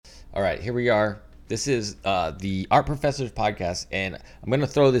All right, here we are. This is the Art Professors podcast, and I'm going to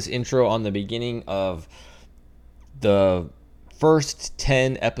throw this intro on the beginning of the first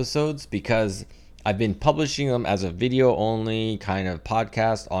 10 episodes because I've been publishing them as a video only kind of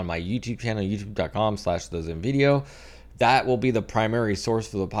podcast on my YouTube channel, youtube.com/thezimvideo. That will be the primary source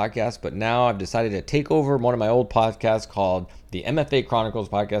for the podcast, but now I've decided to take over one of my old podcasts called the MFA Chronicles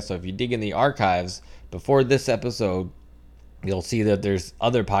podcast. So if you dig in the archives before this episode, you'll see that there's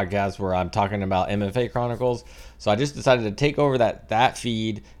other podcasts where I'm talking about MFA Chronicles. So I just decided to take over that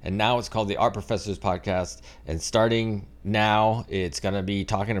feed, and now it's called the Art Professors Podcast. And starting now, it's going to be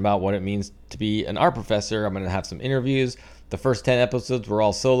talking about what it means to be an art professor. I'm going to have some interviews. The first 10 episodes were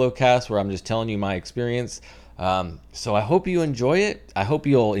all solo casts where I'm just telling you my experience. So I hope you enjoy it. I hope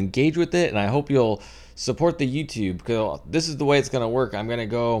you'll engage with it, and I hope you'll support the YouTube, because this is the way it's going to work. I'm going to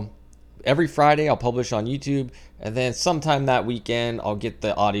go every Friday. I'll publish on YouTube, and then sometime that weekend I'll get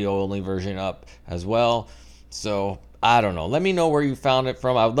the audio only version up as well. So I don't know. Let me know where you found it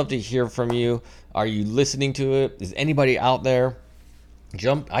from. I would love to hear from you. Are you listening to it? Is anybody out there?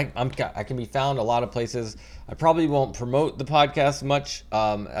 I can be found a lot of places. I probably won't promote the podcast much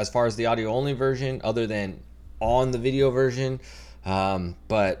as far as the audio only version, other than on the video version.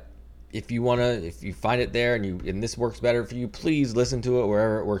 But if you find it there and this works better for you, please listen to it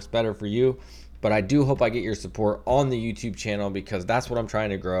wherever it works better for you. But I do hope I get your support on the YouTube channel, because that's what I'm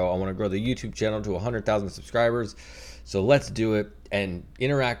trying to grow. I want to grow the YouTube channel to 100,000 subscribers. So let's do it and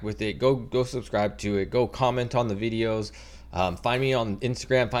interact with it. Go subscribe to it. Go comment on the videos. Find me on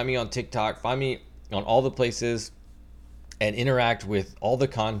Instagram. Find me on TikTok. Find me on all the places and interact with all the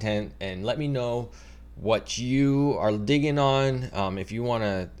content, and let me know what you are digging on. If you want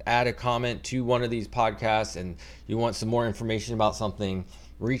to add a comment to one of these podcasts and you want some more information about something,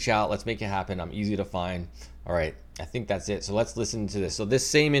 reach out. Let's make it happen. I'm easy to find. All right, I think that's it. So let's listen to this. So this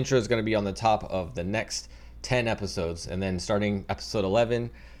same intro is going to be on the top of the next 10 episodes, and then starting episode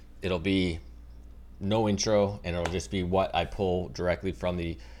 11, it'll be no intro, and it'll just be what I pull directly from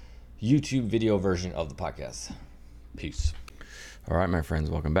the YouTube video version of the podcast. Peace. All right, my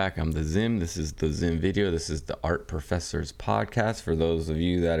friends, welcome back. I'm the Zim. This is the Zim video. This is the Art Professors podcast. For those of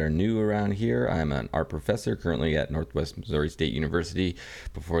you that are new around here, I'm an art professor currently at Northwest Missouri State University.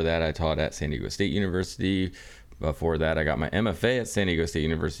 Before that, I taught at San Diego State University. Before that, I got my MFA at San Diego State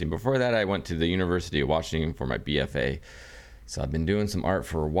University. Before that, I went to the University of Washington for my BFA. So I've been doing some art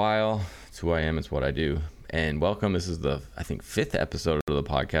for a while. It's who I am. It's what I do. And welcome. This is the, I think, 5th episode of the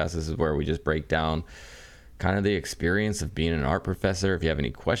podcast. This is where we just break down kind of the experience of being an art professor. If you have any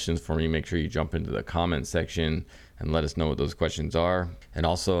questions for me, make sure you jump into the comment section and let us know what those questions are. And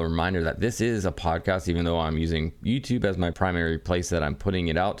also a reminder that this is a podcast. Even though I'm using YouTube as my primary place that I'm putting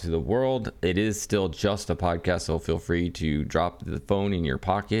it out to the world, it is still just a podcast. So feel free to drop the phone in your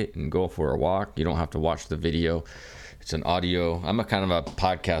pocket and go for a walk. You don't have to watch the video. It's an audio. I'm a kind of a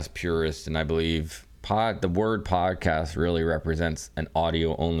podcast purist, and I believe the word podcast really represents an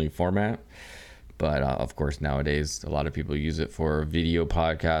audio only format. But of course, nowadays, a lot of people use it for video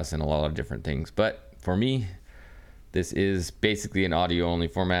podcasts and a lot of different things. But for me, this is basically an audio only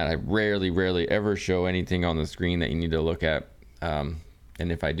format. I rarely ever show anything on the screen that you need to look at. And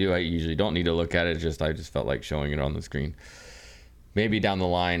if I do, I usually don't need to look at it. I just felt like showing it on the screen. Maybe down the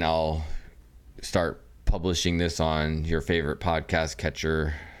line, I'll start publishing this on your favorite podcast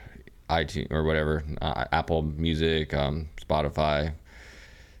catcher, iTunes or whatever, Apple Music, Spotify,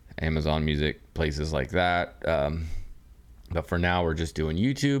 Amazon Music, places like that. But for now, we're just doing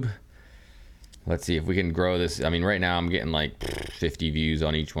YouTube. Let's see if we can grow this. I mean, right now I'm getting like 50 views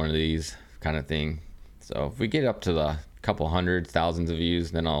on each one of these kind of thing. So if we get up to the couple hundred, thousands of views,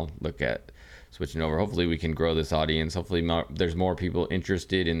 then I'll look at switching over. Hopefully we can grow this audience. Hopefully there's more people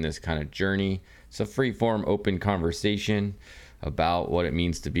interested in this kind of journey. It's a free form, open conversation about what it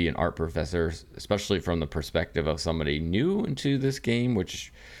means to be an art professor, especially from the perspective of somebody new into this game,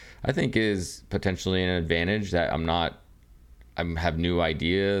 which I think is potentially an advantage. That I have new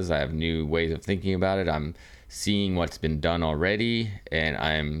ideas. I have new ways of thinking about it. I'm seeing what's been done already, and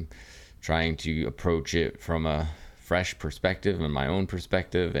I'm trying to approach it from a fresh perspective and my own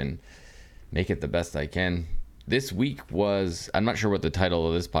perspective and make it the best I can. This week I'm not sure what the title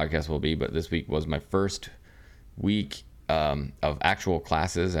of this podcast will be, but this week was my first week of actual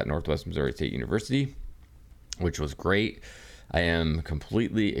classes at Northwest Missouri State University, which was great. I am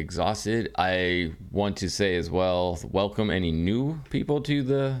completely exhausted. I want to say as well, welcome any new people to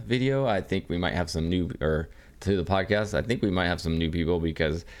the video. I think we might have some to the podcast. I think we might have some new people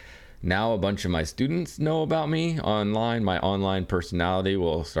because now a bunch of my students know about me online. My online personality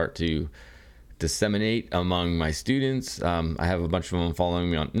will start to disseminate among my students. I have a bunch of them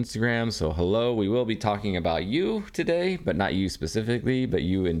following me on Instagram. So hello, we will be talking about you today, but not you specifically, but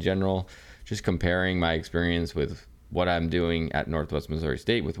you in general, just comparing my experience with what I'm doing at Northwest Missouri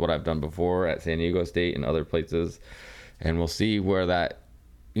State with what I've done before at San Diego State and other places. And we'll see where that,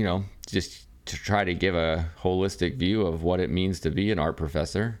 just to try to give a holistic view of what it means to be an art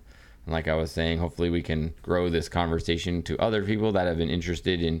professor. And like I was saying, hopefully we can grow this conversation to other people that have been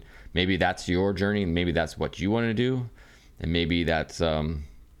interested in, maybe that's your journey, and maybe that's what you want to do. And maybe that's,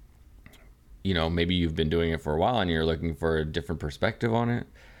 maybe you've been doing it for a while and you're looking for a different perspective on it,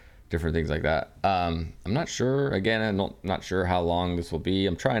 different things like that. I'm not sure. Again, I'm not sure how long this will be.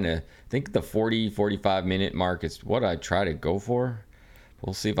 I'm trying to think the 45 minute mark is what I try to go for.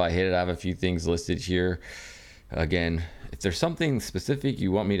 We'll see if I hit it. I have a few things listed here. Again, if there's something specific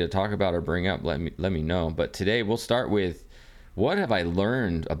you want me to talk about or bring up, let me know. But today we'll start with, what have I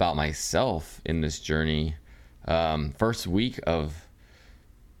learned about myself in this journey? First week of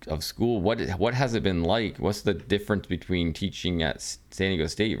school, what has it been like? What's the difference between teaching at San Diego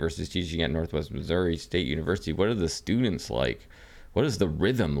State versus teaching at Northwest Missouri State University? What are the students like? What is the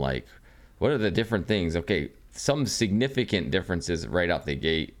rhythm like? What are the different things? Okay, some significant differences right out the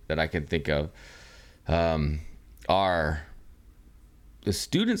gate that I can think of are the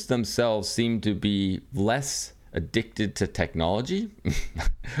students themselves seem to be less addicted to technology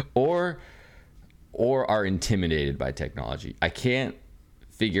or are intimidated by technology. I can't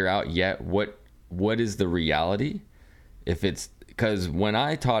figure out yet what is the reality. If it's because when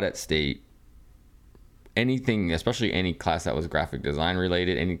I taught at State, anything, especially any class that was graphic design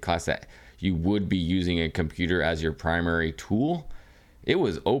related, any class that you would be using a computer as your primary tool, it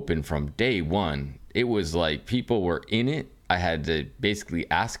was open from day one. It was like people were in it. I had to basically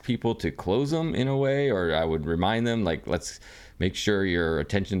ask people to close them in a way, or I would remind them, like, let's make sure your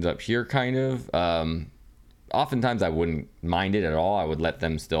attention's up here, kind of. Oftentimes I wouldn't mind it at all. I would let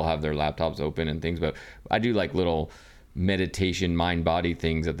them still have their laptops open and things, but I do like little meditation, mind body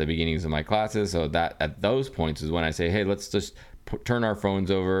things at the beginnings of my classes. So that at those points is when I say, hey, let's just turn our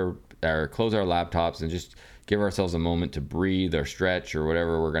phones over or close our laptops and just give ourselves a moment to breathe or stretch or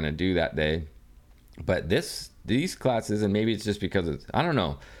whatever we're going to do that day. But these classes, and maybe it's just because it's, I don't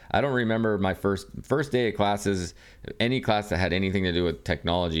know. I don't remember my first day of classes, any class that had anything to do with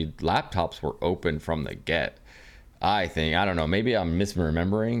technology, laptops were open from the get. I think, I don't know, maybe I'm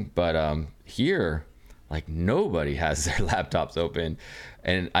misremembering, but here, like, nobody has their laptops open.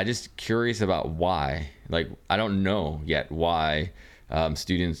 And I just curious about why. Like, I don't know yet why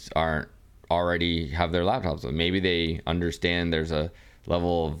students aren't already have their laptops open. Maybe they understand there's a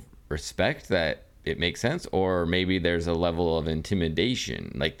level of respect that it makes sense, or maybe there's a level of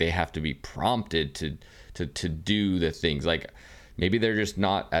intimidation, like they have to be prompted to do the things. Like maybe they're just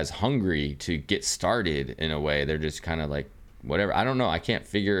not as hungry to get started in a way. They're just kind of like whatever. I don't know. I can't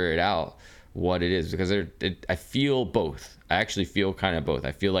figure it out what it is, because I feel both. I actually feel kind of both.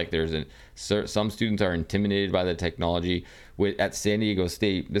 I feel like some students are intimidated by the technology. At San Diego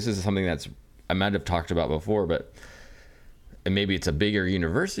State, this is something that's I might have talked about before, but and maybe it's a bigger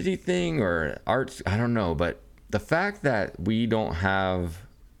university thing or arts, I don't know. But the fact that we don't have,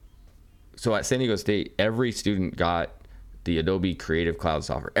 so at San Diego State, every student got the Adobe Creative Cloud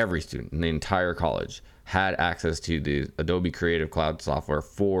software. Every student in the entire college had access to the Adobe Creative Cloud software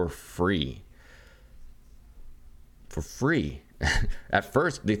for free. For free. At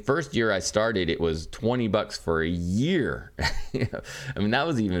first, the first year I started, it was $20 for a year. I mean, that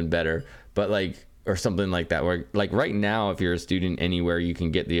was even better, but like, or something like that, where like right now, if you're a student anywhere, you can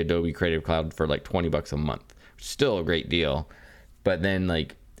get the Adobe Creative Cloud for like $20 a month. Still a great deal. But then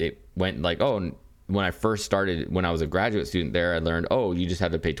like it went like, oh, when I first started, when I was a graduate student there, I learned, oh, you just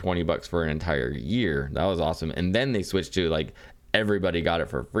had to pay $20 for an entire year. That was awesome. And then they switched to like, everybody got it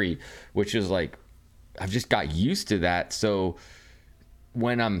for free, which is like, I've just got used to that. So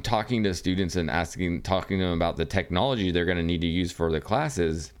when I'm talking to students and talking to them about the technology they're going to need to use for the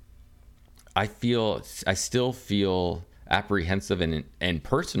classes, I still feel apprehensive and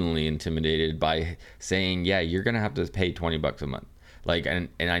personally intimidated by saying, yeah, you're going to have to pay $20 a month. Like, and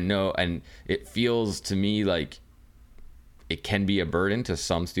I know, and it feels to me like it can be a burden to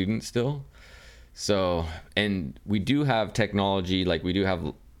some students still. So, and we do have technology, like we do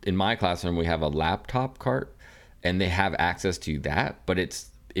have, in my classroom, we have a laptop cart and they have access to that. But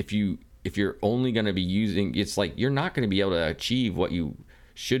it's, if you're only going to be using, it's like, you're not going to be able to achieve what you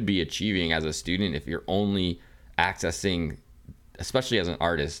should be achieving as a student if you're only accessing, especially as an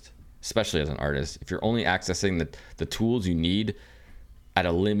artist, if you're only accessing the tools you need in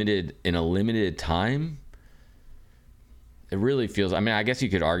a limited time. it really feels, I mean, I guess you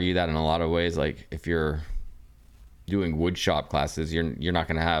could argue that in a lot of ways. Like if you're doing wood shop classes, you're not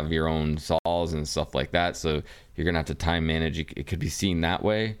going to have your own saws and stuff like that, so you're going to have to time manage. It could be seen that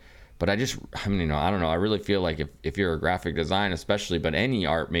way. But I mean, I don't know, I really feel like if you're a graphic design especially, but any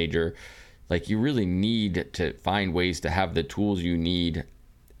art major, like you really need to find ways to have the tools you need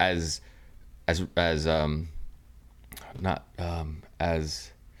as not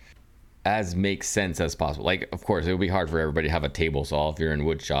as makes sense as possible. Like, of course, it would be hard for everybody to have a table saw if you're in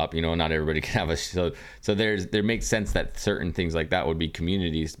wood shop. Not everybody can have a so there makes sense that certain things like that would be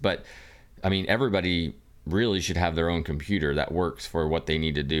communities. But I mean, everybody really should have their own computer that works for what they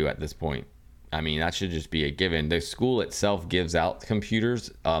need to do at this point. I mean, that should just be a given. The school itself gives out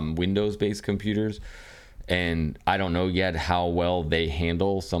computers, Windows-based computers, and I don't know yet how well they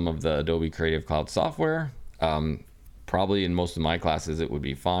handle some of the Adobe Creative Cloud software. Probably in most of my classes it would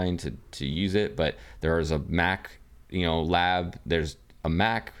be fine to use it, but there is a Mac, lab. There's a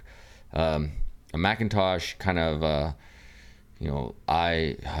Mac, a Macintosh kind of, I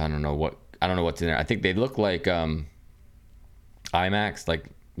don't know what's in there. I think they look like iMacs, like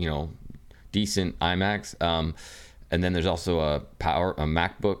decent iMacs. And then there's also a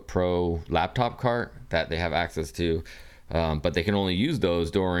MacBook Pro laptop cart that they have access to, but they can only use those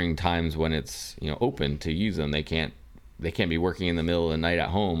during times when it's open to use them. They can't be working in the middle of the night at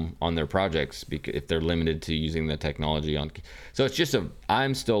home on their projects if they're limited to using the technology on. So it's just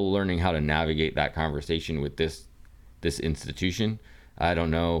I'm still learning how to navigate that conversation with this institution. I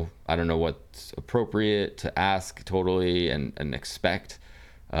don't know what's appropriate to ask totally and expect.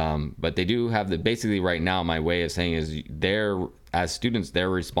 But they do have basically right now, my way of saying is as students, they're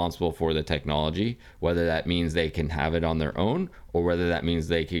responsible for the technology, whether that means they can have it on their own or whether that means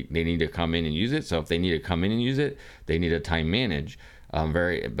they need to come in and use it. So if they need to come in and use it, they need to time manage.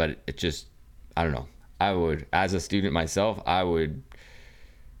 But it just, I don't know. I would, as a student myself, I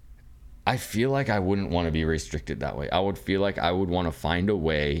feel like I wouldn't want to be restricted that way. I would feel like I would want to find a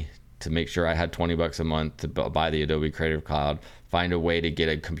way to make sure I had $20 a month to buy the Adobe Creative Cloud, find a way to get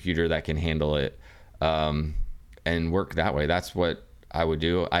a computer that can handle it, and work that way. That's what I would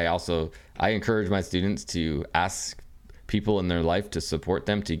do. I encourage my students to ask people in their life to support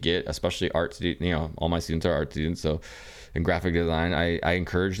them to get, especially art students, all my students are art students. So in graphic design, I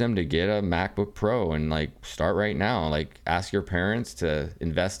encourage them to get a MacBook Pro and start right now. Ask your parents to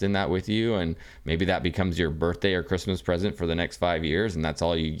invest in that with you, and maybe that becomes your birthday or Christmas present for the next 5 years, and that's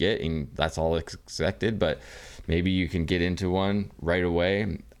all you get, and that's all expected. But maybe you can get into one right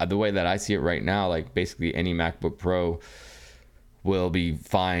away. The way that I see it right now, basically any MacBook Pro will be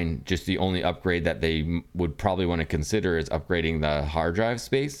fine. Just the only upgrade that they would probably want to consider is upgrading the hard drive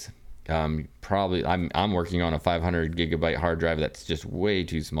space. Probably I'm working on a 500 gigabyte hard drive that's just way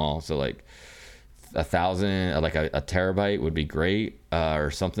too small. So 1,000, like a terabyte would be great,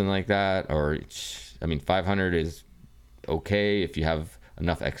 or something like that. Or, I mean, 500 is okay if you have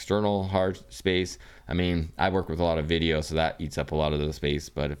enough external hard space. I mean, I work with a lot of video, so that eats up a lot of the space.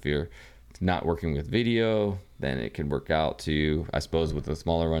 But if you're not working with video, then it can work out to, I suppose, with a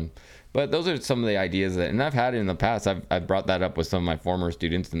smaller one. But those are some of the ideas and I've had it in the past. I've brought that up with some of my former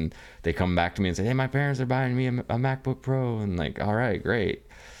students, and they come back to me and say, hey, my parents are buying me a MacBook Pro. And all right, great,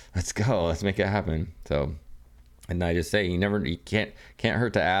 let's go, let's make it happen. So, and I just say, you can't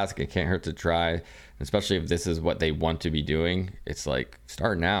hurt to ask. It can't hurt to try, especially if this is what they want to be doing. It's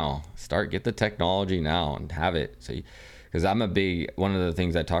start now, get the technology now and have it. So, because one of the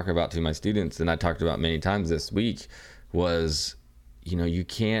things I talk about to my students, and I talked about many times this week, was, you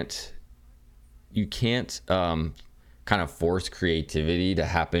can't kind of force creativity to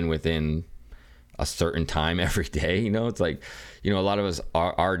happen within a certain time every day. It's a lot of us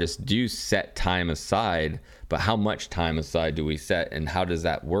artists do set time aside, but how much time aside do we set, and how does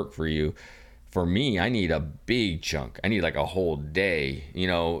that work for you? For me, I need a big chunk. I need a whole day,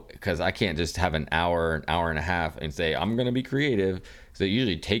 because I can't just have an hour and a half and say, I'm going to be creative. So it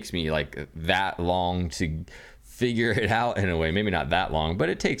usually takes me that long to figure it out in a way. Maybe not that long, but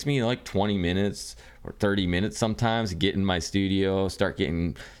it takes me 20 minutes or 30 minutes sometimes to get in my studio,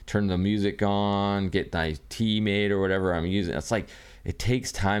 turn the music on, get my tea made or whatever I'm using. It's it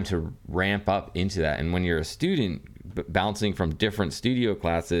takes time to ramp up into that. And when you're a student bouncing from different studio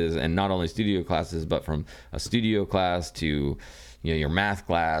classes, and not only studio classes, but from a studio class to, your math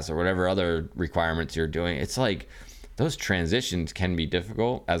class or whatever other requirements you're doing, it's those transitions can be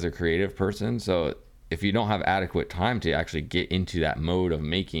difficult as a creative person. So if you don't have adequate time to actually get into that mode of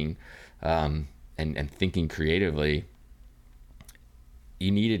making, and thinking creatively, you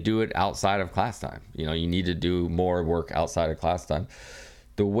need to do it outside of class time. You need to do more work outside of class time.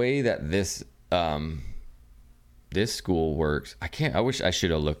 The way that this this school works. I wish I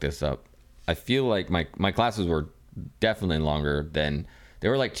should have looked this up. I feel like my classes were definitely longer than, they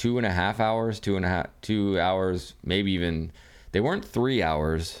were like 2.5 hours, 2 hours, maybe even, they weren't 3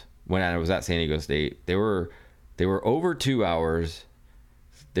 hours when I was at San Diego State. They were over 2 hours.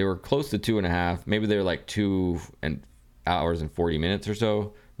 They were close to 2.5. Maybe they were like 2 hours and 40 minutes or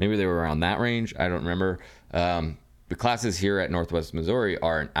so. Maybe they were around that range. I don't remember. The classes here at Northwest Missouri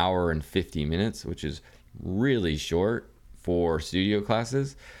are 1 hour and 50 minutes, which is really short for studio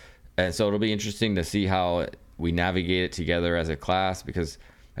classes. And so it'll be interesting to see how we navigate it together as a class, because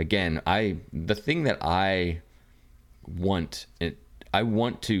again, the thing that I want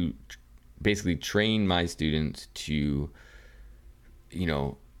to basically train my students to,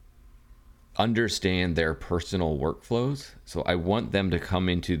 understand their personal workflows. So I want them to come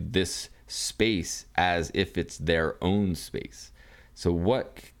into this space as if it's their own space. So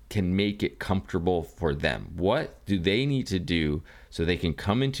what can make it comfortable for them? What do they need to do so they can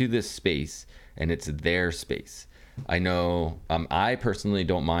come into this space and it's their space? I know I personally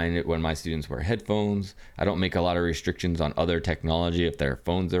don't mind it when my students wear headphones. I don't make a lot of restrictions on other technology if their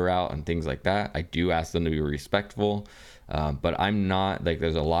phones are out and things like that. I do ask them to be respectful, but I'm not like,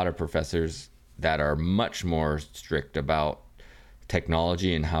 there's a lot of professors that are much more strict about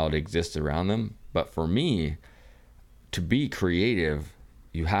technology and how it exists around them. But for me, to be creative,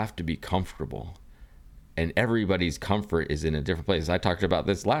 you have to be comfortable. And everybody's comfort is in a different place. I talked about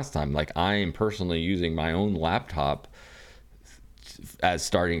this last time. Like, I am personally using my own laptop as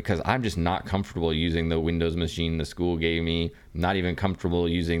starting, because I'm just not comfortable using the Windows machine the school gave me. I'm not even comfortable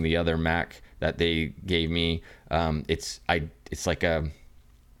using the other Mac that they gave me. It's like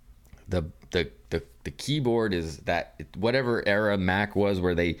the keyboard is that whatever era Mac was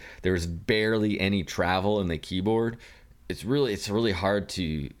where there was barely any travel in the keyboard. It's really hard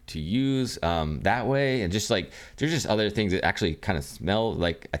to use that way. And just like, there's just other things that actually kind of smell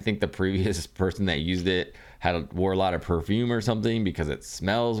like, I think the previous person that used it wore a lot of perfume or something because it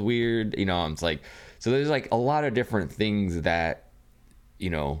smells weird. It's like, so there's like a lot of different things that,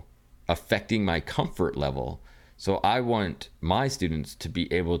 affecting my comfort level. So I want my students to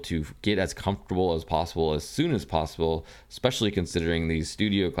be able to get as comfortable as possible as soon as possible, especially considering these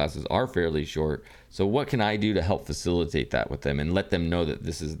studio classes are fairly short. So what can I do to help facilitate that with them and let them know that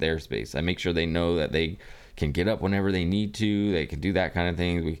this is their space? I make sure they know that they can get up whenever they need to. They can do that kind of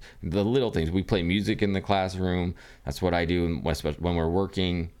thing. The little things. We play music in the classroom. That's what I do when we're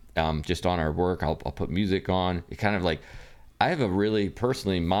working. Just on our work, I'll put music on. It kind of like, I have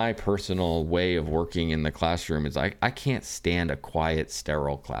my personal way of working in the classroom is I can't stand a quiet,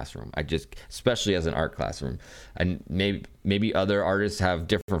 sterile classroom. Especially as an art classroom. And maybe other artists have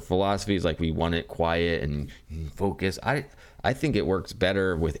different philosophies, like we want it quiet and focus. I think it works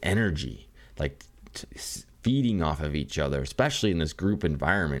better with energy, like feeding off of each other, especially in this group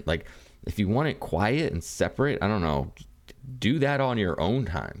environment. Like, if you want it quiet and separate, I don't know, do that on your own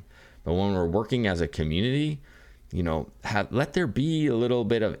time. But when we're working as a community, let there be a little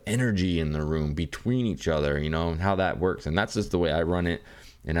bit of energy in the room between each other, and how that works. And that's just the way I run it.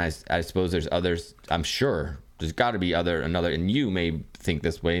 And I suppose there's others. I'm sure there's got to be another, and you may think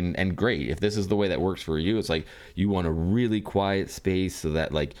this way, and great. If this is the way that works for you, it's like you want a really quiet space so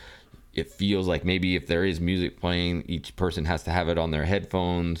that like it feels like maybe if there is music playing, each person has to have it on their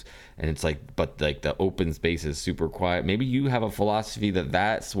headphones, and it's like, but like the open space is super quiet. Maybe you have a philosophy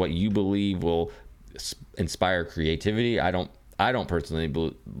that's what you believe will inspire creativity. I don't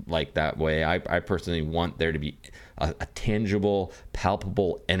personally like that way. I personally want there to be a tangible,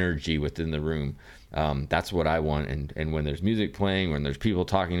 palpable energy within the room. That's what I want. And when there's music playing, when there's people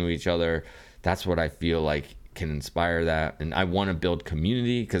talking to each other, that's what I feel like can inspire that. And I want to build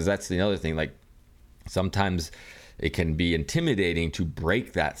community, because that's the other thing. Like, sometimes it can be intimidating to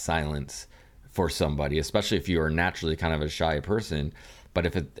break that silence for somebody, especially if you are naturally kind of a shy person. But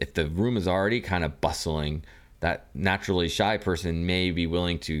if the room is already kind of bustling, that naturally shy person may be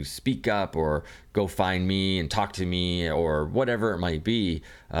willing to speak up or go find me and talk to me or whatever it might be.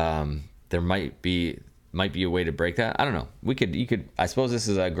 There might be a way to break that. I don't know. You could. I suppose this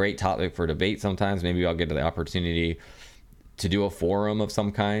is a great topic for debate. Sometimes maybe I'll get to the opportunity to do a forum of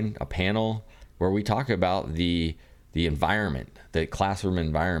some kind, a panel where we talk about the environment, the classroom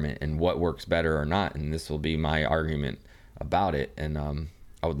environment, and what works better or not. And this will be my argument about it. And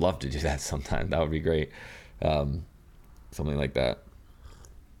I would love to do that sometime. That would be great. Something like that.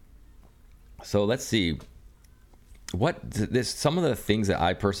 So let's see some of the things that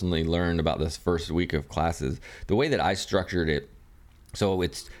I personally learned about this first week of classes, the way that I structured it. So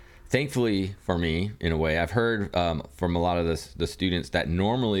it's thankfully for me, in a way, I've heard from a lot of the students that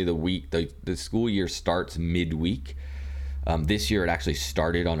normally the school year starts midweek. This year it actually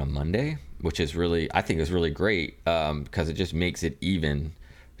started on a Monday, which is really, I think is really great, because it just makes it even,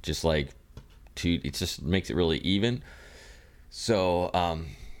 just like it just makes it really even. So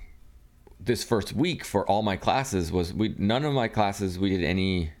this first week for all my classes none of my classes we did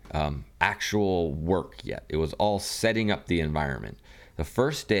any actual work yet. It was all setting up the environment. The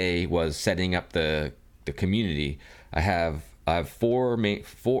first day was setting up the community. I have five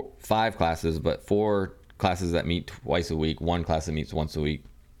classes, but 4 classes that meet twice a week, 1 class that meets once a week.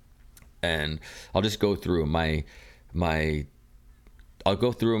 And I'll just go through I'll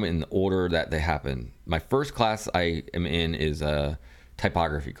go through them in the order that they happen. My first class I am in is a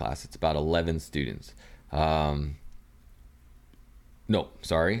typography class. It's about 11 students. No,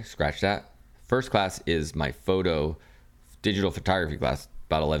 sorry, scratch that. First class is my digital photography class,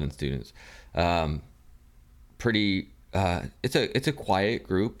 about 11 students. It's a quiet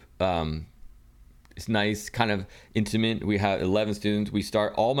group. It's nice, kind of intimate. We have 11 students. We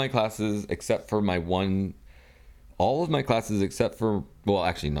start all my classes except for all of my classes except for, well,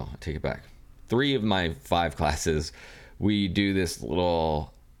 actually, no, I take it back. 3 of my 5 classes, we do this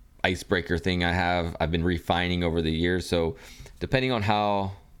little icebreaker thing I've been refining over the years. So depending on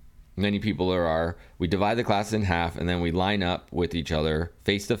how many people there are, we divide the class in half, and then we line up with each other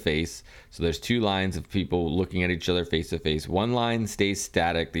face to face. So there's 2 lines of people looking at each other face to face. One line stays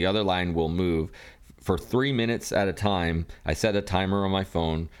static, the other line will move for 3 minutes at a time. I set a timer on my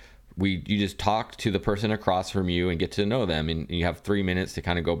phone. You just talk to the person across from you and get to know them, and you have 3 minutes to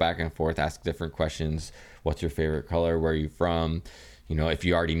kind of go back and forth, ask different questions. What's your favorite color? Where are you from? If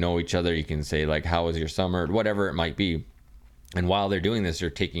you already know each other, you can say like, how was your summer? Whatever it might be. And while they're doing this, they're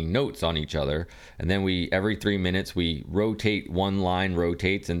taking notes on each other. And then every 3 minutes, we rotate. One line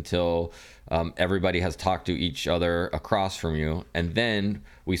rotates until everybody has talked to each other across from you. And then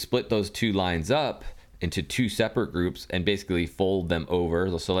we split those 2 lines up into 2 separate groups and basically fold them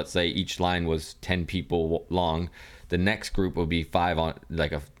over. So let's say each line was 10 people long. The next group will be 5 on,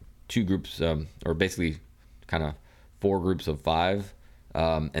 like 2 groups, or basically kind of 4 groups of 5.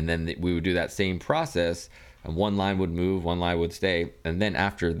 And then we would do that same process. And 1 line would move, 1 line would stay. And then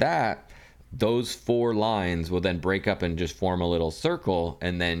after that, those 4 lines will then break up and just form a little circle.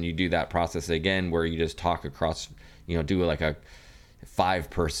 And then you do that process again where you just talk across, do like a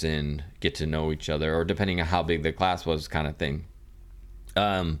 5-person get to know each other, or depending on how big the class was kind of thing.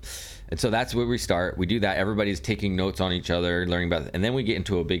 And so that's where we start. We do that. Everybody's taking notes on each other, learning about it. And then we get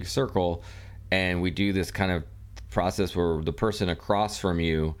into a big circle and we do this kind of process where the person across from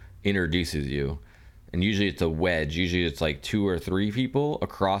you introduces you. And usually it's a wedge. Usually it's like 2 or 3 people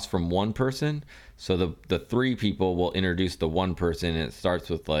across from one person. So the 3 people will introduce the one person. And it starts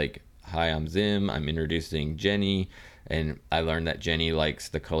with like, hi, I'm Zim. I'm introducing Jenny. And I learned that Jenny likes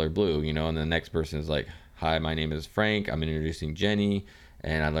the color blue, and the next person is like, hi, my name is Frank. I'm introducing Jenny.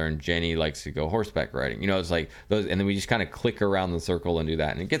 And I learned Jenny likes to go horseback riding. It's like those. And then we just kind of click around the circle and do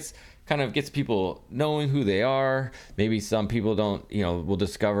that. And it gets people knowing who they are. Maybe some people don't, will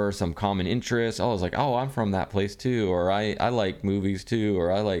discover some common interests. Oh, it's like, oh, I'm from that place too, or I like movies too,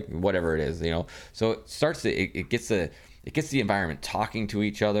 or I like whatever it is, So it starts to, it gets the environment talking to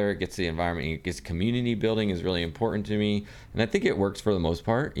each other. It gets the environment, it gets community building is really important to me. And I think it works for the most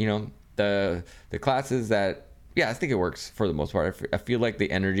part. The classes that, yeah, I think it works for the most part. I feel like the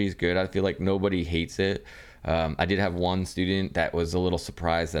energy is good. I feel like nobody hates it. I did have one student that was a little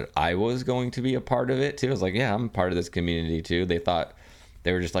surprised that I was going to be a part of it too. I was like, yeah, I'm part of this community too. They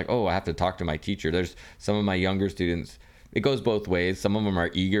were just like, oh, I have to talk to my teacher. There's some of my younger students. It goes both ways. Some of them are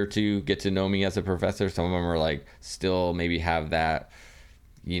eager to get to know me as a professor. Some of them are like still maybe have that,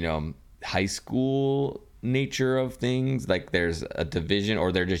 high school nature of things. Like there's a division,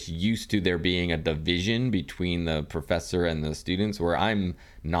 or they're just used to there being a division between the professor and the students, where I'm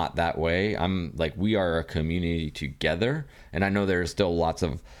not that way. I'm like, we are a community together. And I know there's still lots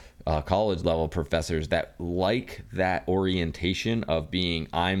of college level professors that like that orientation of being,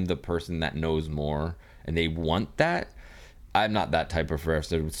 I'm the person that knows more, and they want that. I'm not that type of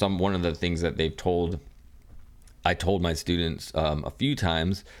professor. One of the things that I told my students a few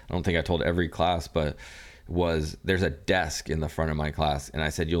times, I don't think I told every class, but was there's a desk in the front of my class, and I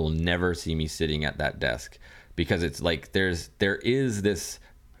said, you'll never see me sitting at that desk, because it's like there is this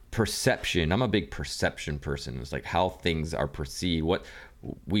perception. I'm a big perception person. It's like how things are perceived. What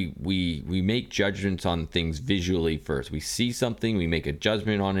we make judgments on things visually first. We see something, we make a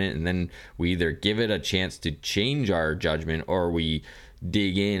judgment on it, and then we either give it a chance to change our judgment, or we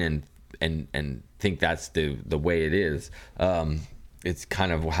dig in and think that's the way it is. it's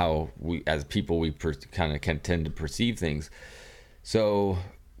kind of how we as people kind of can tend to perceive things. So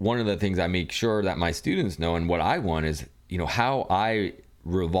one of the things I make sure that my students know, and what I want is, how I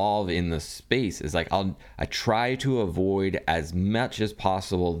revolve in the space is like I try to avoid as much as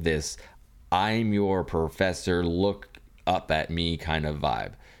possible this I'm your professor, look up at me kind of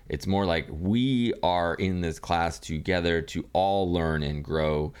vibe. It's more like we are in this class together to all learn and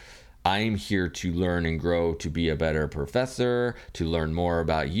grow. I'm here to learn and grow, to be a better professor, to learn more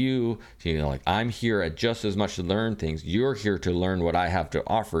about you. Like I'm here at just as much to learn things. You're here to learn what I have to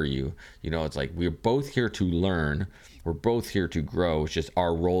offer you. It's like we're both here to learn. We're both here to grow. It's just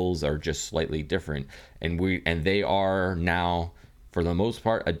our roles are just slightly different. And they are now, for the most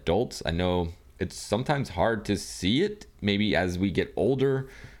part, adults. I know it's sometimes hard to see it, maybe as we get older.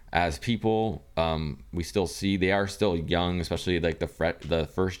 As people, we still see they are still young, especially like the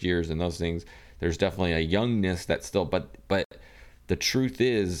first years and those things. There's definitely a youngness that's still, but the truth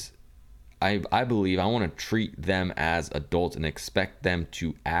is, I believe I want to treat them as adults and expect them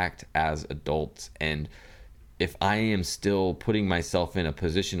to act as adults. And if I am still putting myself in a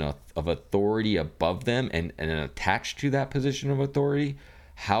position of authority above them and attached to that position of authority,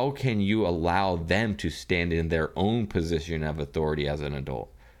 how can you allow them to stand in their own position of authority as an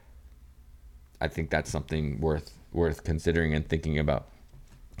adult? I think that's something worth considering and thinking about.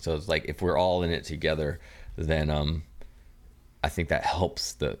 So it's like if we're all in it together, then I think that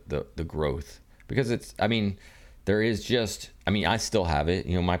helps the growth, because I still have it.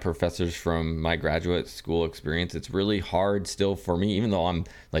 My professors from my graduate school experience, it's really hard still for me, even though I'm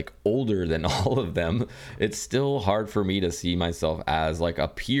like older than all of them, it's still hard for me to see myself as like a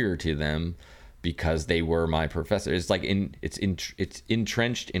peer to them, because they were my professor. It's like it's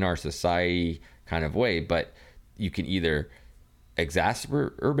entrenched in our society kind of way, but you can either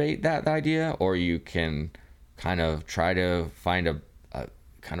exacerbate that idea, or you can kind of try to find a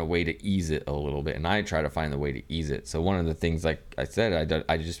kind of way to ease it a little bit. And I try to find the way to ease it. So one of the things, like I said,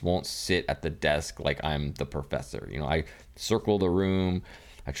 I just won't sit at the desk like I'm the professor. I circle the room.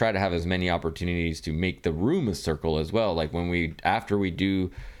 I try to have as many opportunities to make the room a circle as well. Like after we do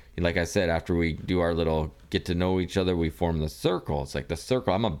our little get to know each other, we form the circle. It's like the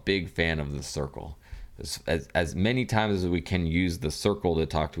circle. I'm a big fan of the circle. As many times as we can use the circle to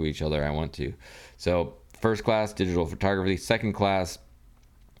talk to each other, I want to. So first class, digital photography. Second class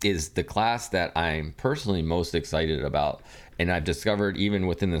is the class that I'm personally most excited about. And I've discovered, even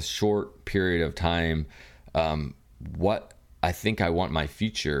within this short period of time, what I think I want my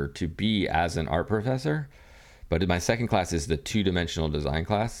future to be as an art professor. But my second class is the two-dimensional design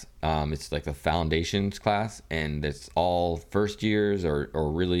class. It's like the foundations class, and it's all first years or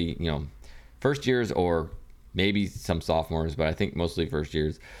really, first years or maybe some sophomores, but I think mostly first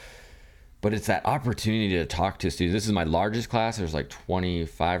years. But it's that opportunity to talk to students. This is my largest class. There's like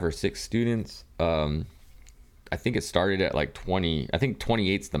 25 or 6 students. I think it started at like 20. I think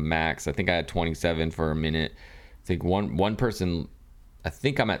 28's the max. I think I had 27 for a minute. I think one person, I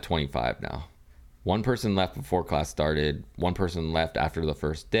think I'm at 25 now. One person left before class started. One person left after the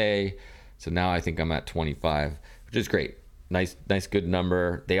first day. So now I think I'm at 25, which is great. Nice, good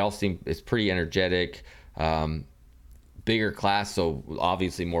number. They all seem, it's pretty energetic. Bigger class, so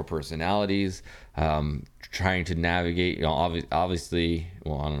obviously more personalities. Trying to navigate, obviously,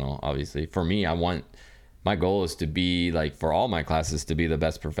 well, I don't know, obviously. For me, my goal is to be, like, for all my classes, to be the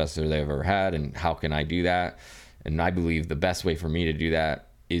best professor they've ever had. And how can I do that? And I believe the best way for me to do that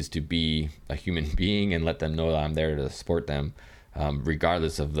is to be a human being and let them know that I'm there to support them,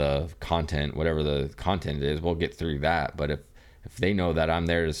 regardless of the content. Whatever the content is, we'll get through that. But if they know that I'm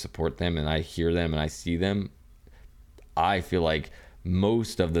there to support them and I hear them and I see them, I feel like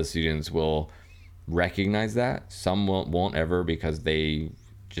most of the students will recognize that. Some won't ever, because they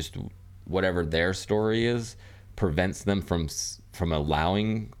just, whatever their story is prevents them from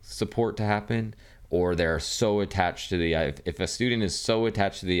allowing support to happen. Or they're so attached to if a student is so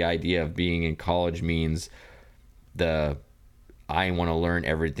attached to the idea of being in college means I want to learn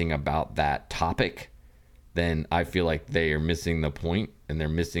everything about that topic, then I feel like they are missing the point, and they're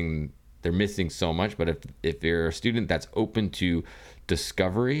missing so much. But if you're a student that's open to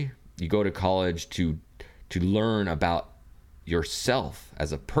discovery, you go to college to learn about yourself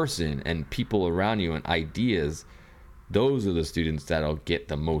as a person and people around you and ideas, those are the students that'll get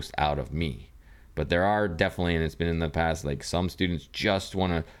the most out of me. But there are definitely, and it's been in the past, like some students just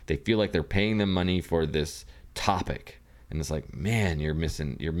they feel like they're paying them money for this topic. And it's like, man, you're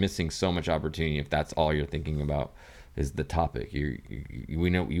missing so much opportunity if that's all you're thinking about is the topic. We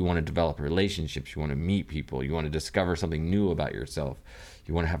know you want to develop relationships, you want to meet people, you want to discover something new about yourself,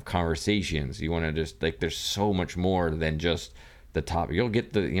 you want to have conversations, you want to just, like, there's so much more than just the topic. You'll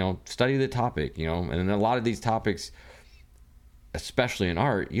get the, study the topic, and then a lot of these topics, especially in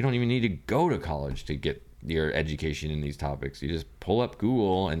art, you don't even need to go to college to get your education in these topics. You just pull up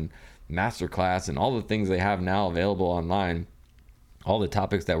Google and Masterclass and all the things they have now available online. All the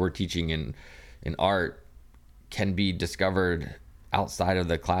topics that we're teaching in art can be discovered outside of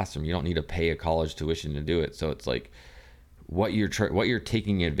the classroom. You don't need to pay a college tuition to do it. So it's like what you're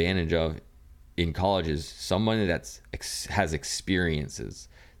taking advantage of in college is someone has experiences,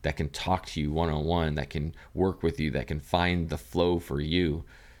 that can talk to you one-on-one, that can work with you, that can find the flow for you.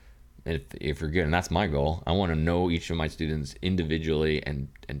 If you're good, and that's my goal. I want to know each of my students individually and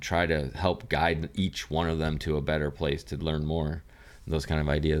try to help guide each one of them to a better place to learn more, those kind of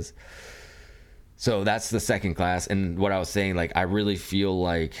ideas. So that's the second class. And what I was saying, like, I really feel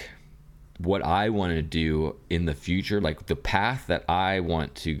like what I want to do in the future, like the path that I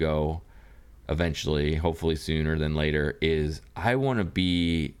want to go eventually, hopefully sooner than later, is I want to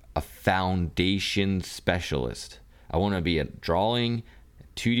be a foundation specialist. I want to be a drawing,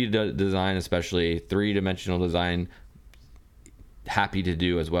 2D design, especially 3-dimensional design, happy to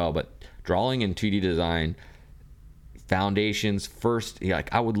do as well, but drawing and 2D design foundations first.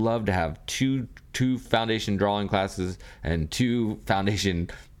 Like, I would love to have two foundation drawing classes and 2 foundation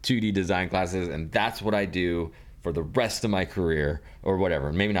 2D design classes, and that's what I do for the rest of my career, or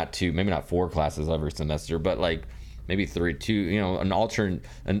whatever. Maybe not 2, maybe not 4 classes every semester, but like maybe 3, 2, an alternate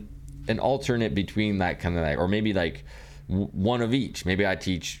between that kind of, like, or maybe like one of each. Maybe I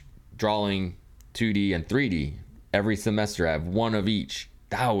teach drawing, 2D and 3D every semester. I have one of each.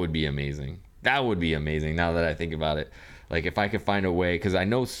 That would be amazing. That would be amazing now that I think about it. Like, if I could find a way, because I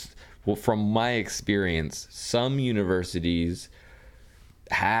know, well, from my experience, some universities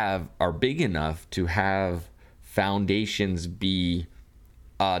are big enough to have foundations be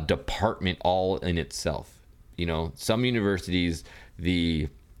a department all in itself. Some universities, the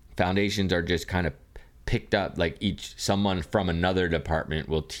foundations are just kind of picked up, like someone from another department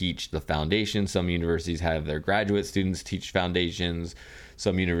will teach the foundation. Some universities have their graduate students teach foundations.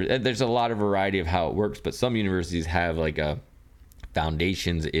 There's a lot of variety of how it works, but some universities have like a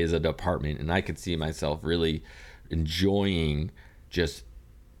foundations is a department, and I could see myself really enjoying just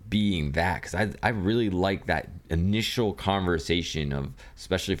being that, because I really like that initial conversation of,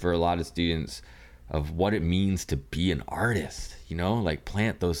 especially for a lot of students, of what it means to be an artist, like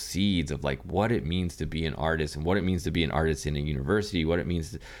plant those seeds of like what it means to be an artist, and what it means to be an artist in a university, what it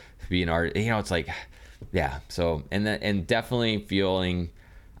means to be an artist. It's like, yeah. So, and definitely feeling,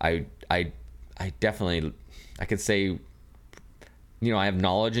 I definitely, I could say, I have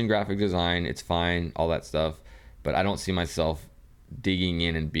knowledge in graphic design. It's fine, all that stuff, but I don't see myself digging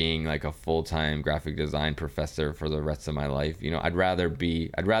in and being like a full-time graphic design professor for the rest of my life. I'd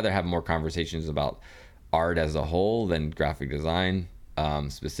rather have more conversations about art as a whole than graphic design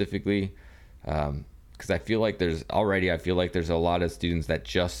specifically, because I feel like there's a lot of students that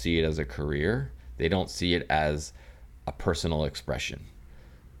just see it as a career. They don't see it as a personal expression,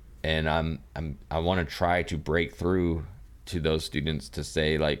 and I want to try to break through to those students to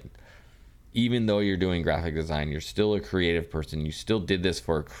say, like, even though you're doing graphic design, you're still a creative person. You still did this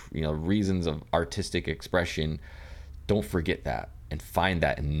for, reasons of artistic expression. Don't forget that, and find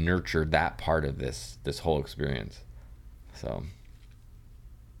that and nurture that part of this whole experience. So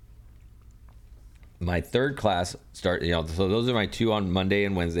my third class so those are my 2 on Monday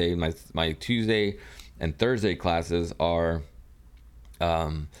and Wednesday. My Tuesday and Thursday classes are,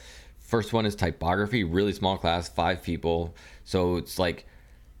 first one is typography, really small class, 5 people. So it's like,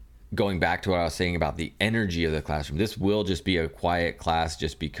 going back to what I was saying about the energy of the classroom, this will just be a quiet class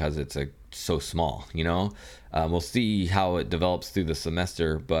just because it's so small, we'll see how it develops through the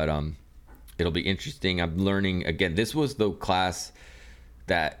semester, but it'll be interesting. I'm learning, again, this was the class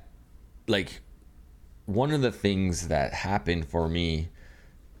that, like, one of the things that happened for me,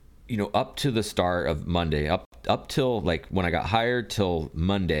 up to the start of Monday, up till like when I got hired till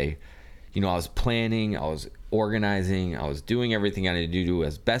Monday, I was planning, I was organizing, I was doing everything I needed to do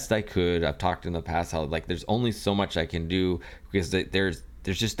as best I could. I've talked in the past how, like, there's only so much I can do, because there's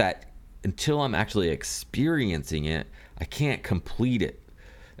just that, until I'm actually experiencing it, I can't complete it.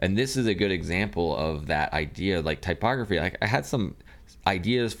 And this is a good example of that idea. Like typography, like, I had some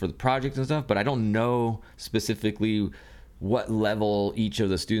ideas for the project and stuff, but I don't know specifically what level each of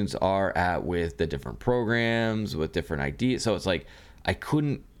the students are at with the different programs, with different ideas. So it's like I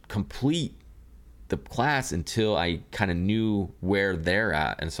couldn't complete the class until I kind of knew where they're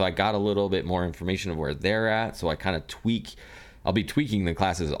at. And so I got a little bit more information of where they're at. So I kind of I'll be tweaking the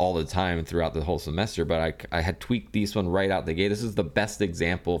classes all the time throughout the whole semester, but I had tweaked this one right out the gate. This is the best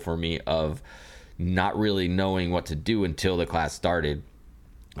example for me of not really knowing what to do until the class started.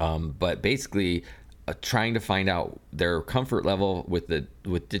 But basically, trying to find out their comfort level with the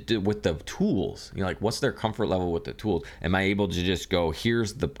tools. You know, like, what's their comfort level with the tools? Am I able to just go,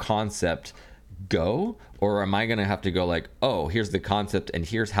 here's the concept, go? Or am I going to have to go like, oh, here's the concept and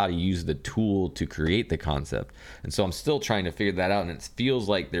here's how to use the tool to create the concept? And so I'm still trying to figure that out, and it feels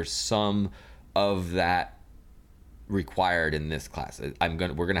like there's some of that required in this class.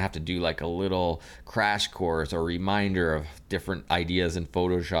 We're gonna have to do like a little crash course or reminder of different ideas in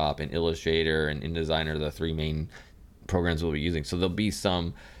Photoshop and Illustrator and InDesign, the three main programs we'll be using. So there'll be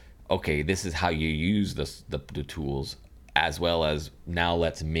some, okay, this is how you use the tools, as well as now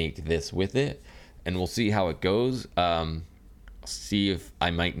let's make this with it, and we'll see how it goes. See if I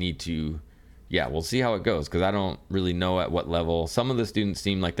might need to, we'll see how it goes, because I don't really know at what level. Some of the students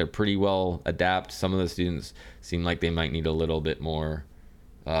seem like they're pretty well adapt. Some of the students seem like they might need a little bit more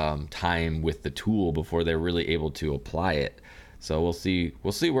time with the tool before they're really able to apply it. So we'll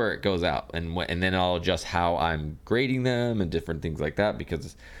see where it goes out, and then I'll adjust how I'm grading them and different things like that.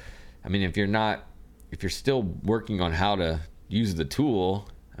 Because I mean, if you're still working on how to use the tool,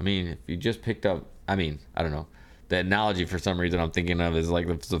 I mean, if you just picked up, I mean, I don't know. The analogy for some reason I'm thinking of is like,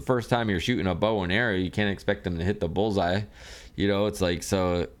 if it's the first time you're shooting a bow and arrow, you can't expect them to hit the bullseye. You know, it's like,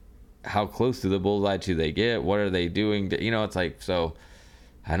 so how close to the bullseye do they get? What are they doing? You know, it's like, so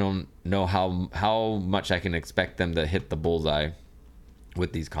I don't know how much I can expect them to hit the bullseye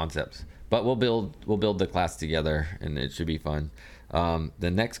with these concepts. But we'll build the class together, and it should be fun.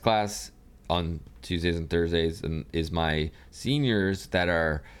 The next class on Tuesdays and Thursdays is my seniors that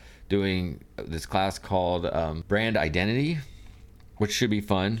are doing this class called Brand Identity, which should be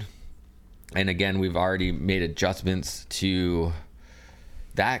fun. And again, we've already made adjustments to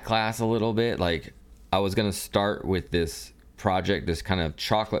that class a little bit. Like, I was going to start with this project, this kind of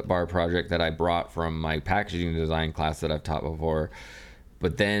chocolate bar project that I brought from my packaging design class that I've taught before.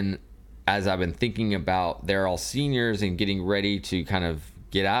 But then as I've been thinking about, they're all seniors and getting ready to kind of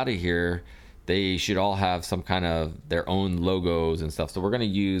get out of here, they should all have some kind of their own logos and stuff. So we're going to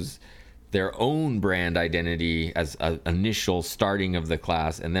use their own brand identity as an initial starting of the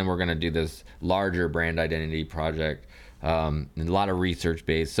class, and then we're going to do this larger brand identity project, and a lot of research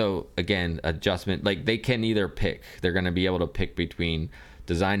based. So again, adjustment, like they can either pick, they're going to be able to pick between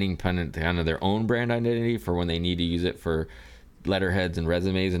designing kind of their own brand identity for when they need to use it for letterheads and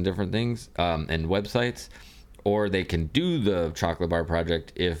resumes and different things, and websites, or they can do the chocolate bar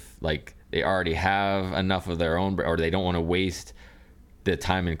project if like they already have enough of their own, or they don't want to waste the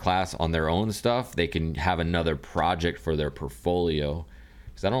time in class on their own stuff. They can have another project for their portfolio,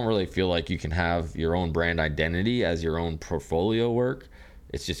 because I don't really feel like you can have your own brand identity as your own portfolio work.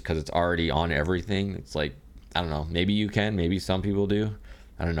 It's just because it's already on everything. It's like, I don't know, maybe you can, maybe some people do,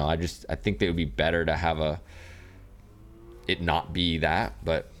 I don't know. I think that it would be better to have it not be that.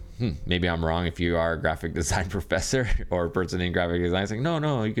 But maybe I'm wrong. If you are a graphic design professor or a person in graphic design, it's like,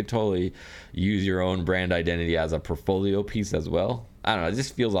 no, you could totally use your own brand identity as a portfolio piece as well. I don't know. It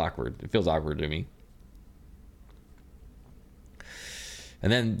just feels awkward. It feels awkward to me.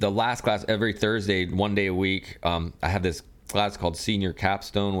 And then the last class, every Thursday, one day a week, I have this class called Senior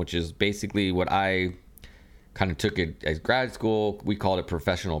Capstone, which is basically what I kind of took it as grad school. We called it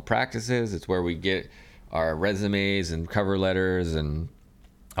professional practices. It's where we get our resumes and cover letters and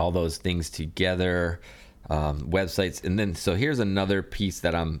all those things together, websites. And then, so here's another piece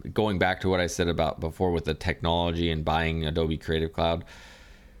that I'm going back to what I said about before with the technology and buying Adobe Creative Cloud.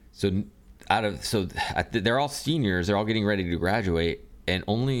 So they're all seniors, they're all getting ready to graduate, and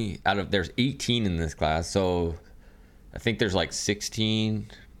only there's 18 in this class. So I think there's like 16,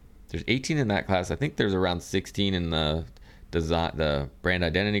 there's 18 in that class. I think there's around 16 in the brand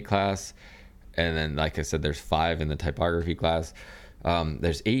identity class. And then, like I said, there's 5 in the typography class.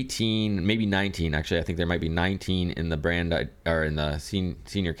 There's 18, maybe 19. Actually, I think there might be 19 in the in the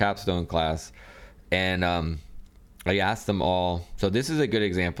senior capstone class. And I asked them all. So this is a good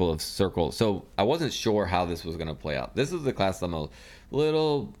example of circle. So I wasn't sure how this was going to play out. This is the class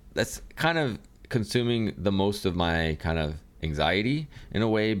that's kind of consuming the most of my kind of anxiety in a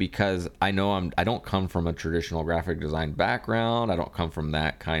way, because I know I don't come from a traditional graphic design background. I don't come from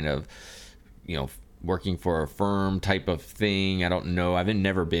that kind of, working for a firm type of thing. I don't know. I've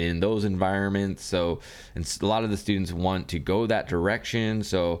never been in those environments. So, and a lot of the students want to go that direction.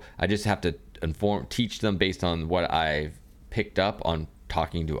 So I just have to teach them based on what I've picked up on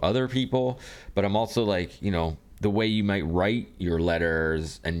talking to other people. But I'm also like, the way you might write your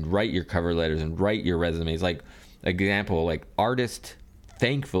letters and write your cover letters and write your resumes. Like, example, like artist,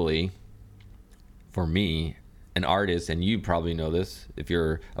 thankfully for me, an artist, and you probably know this if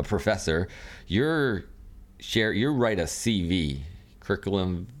you're a professor, you write a CV,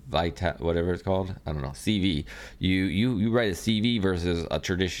 curriculum vitae, whatever it's called, I don't know, CV. You write a CV versus a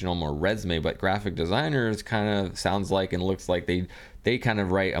traditional more resume. But graphic designers kind of sounds like and looks like they kind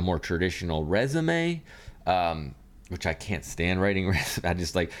of write a more traditional resume, which I can't stand writing resume. I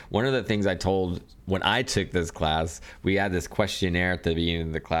just like, one of the things I told when I took this class, we had this questionnaire at the beginning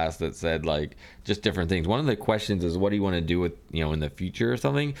of the class that said like just different things. One of the questions is, what do you want to do with, in the future or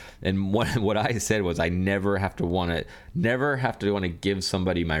something? And what I said was, I never have to want to give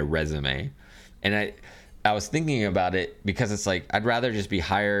somebody my resume. And I was thinking about it because it's like, I'd rather just be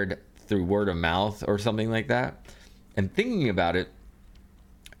hired through word of mouth or something like that. And thinking about it,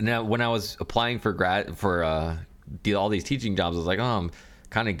 now when I was applying for all these teaching jobs, I was like, oh, I'm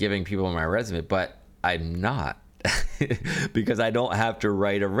kind of giving people my resume, but I'm not because I don't have to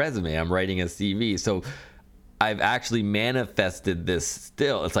write a resume. I'm writing a CV. So I've actually manifested this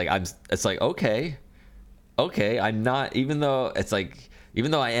still. It's like, okay. I'm not, even though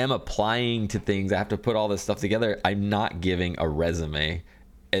I am applying to things, I have to put all this stuff together. I'm not giving a resume.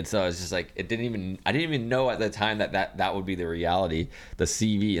 And so it's just like, I didn't even know at the time that would be the reality, the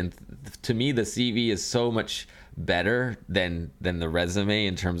CV. And to me, the CV is so much better than the resume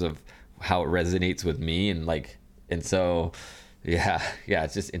in terms of how it resonates with me. And so yeah,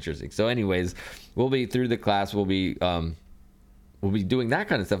 it's just interesting. So anyways, we'll be through the class, we'll be doing that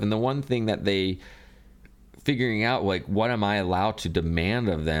kind of stuff. And the one thing that they figuring out, like, what am I allowed to demand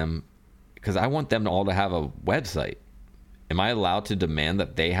of them? Because I want them all to have a website. Am I allowed to demand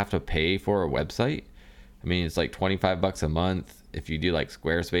that they have to pay for a website? I mean, it's like $25 a month. If you do like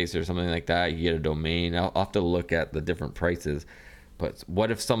Squarespace or something like that, you get a domain. I'll have to look at the different prices. But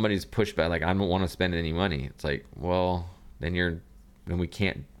what if somebody's pushed back, like, I don't want to spend any money? It's like, well, then we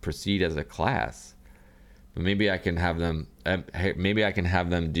can't proceed as a class. But maybe I can have them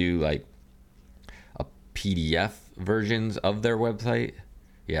do like a PDF versions of their website.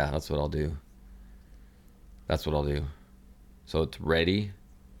 Yeah, that's what I'll do. So it's ready.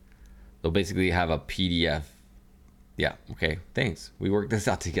 They'll basically have a PDF. Yeah, okay, thanks. We worked this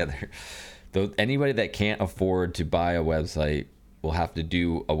out together. Though anybody that can't afford to buy a website will have to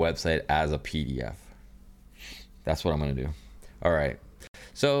do a website as a PDF. That's what I'm gonna do. All right.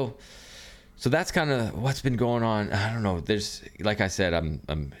 So that's kind of what's been going on. I don't know. There's, like I said,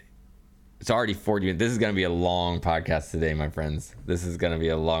 it's already 40 minutes. This is going to be a long podcast today, my friends. This is going to be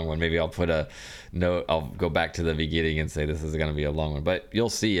a long one. Maybe I'll put a note. I'll go back to the beginning and say this is going to be a long one. But you'll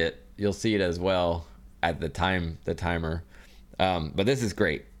see it. You'll see it as well at the timer. But this is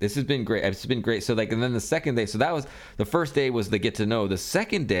great. This has been great. It's been great. So and then the second day. So that was, the first day was the get to know. The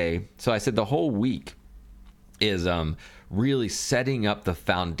second day, so I said the whole week is really setting up the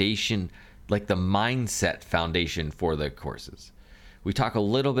foundation, like the mindset foundation for the courses. We talk a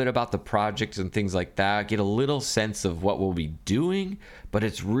little bit about the projects and things like that, get a little sense of what we'll be doing, but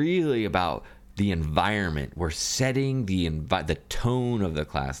it's really about the environment. We're setting the tone of the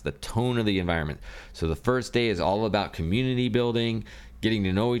class, the tone of the environment. So the first day is all about community building, getting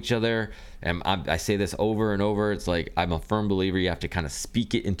to know each other. And I say this over and over. It's like, I'm a firm believer you have to kind of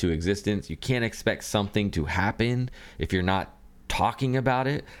speak it into existence. You can't expect something to happen if you're not talking about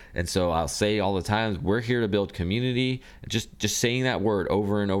it. And so I'll say all the time, we're here to build community. Just saying that word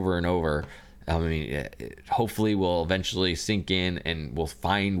over and over and over, I mean, hopefully will eventually sink in, and we'll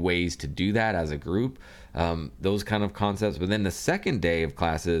find ways to do that as a group, those kind of concepts. But then the second day of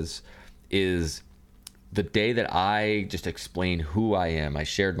classes is the day that I just explained who I am. I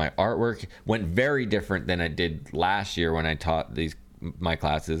shared my artwork. Went very different than I did last year when I taught my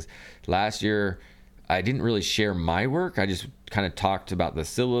classes. Last year, I didn't really share my work. I just kind of talked about the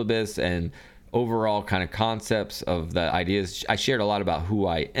syllabus and overall kind of concepts of the ideas. I shared a lot about who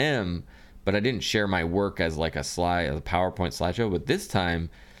I am, but I didn't share my work as like a PowerPoint slideshow. But this time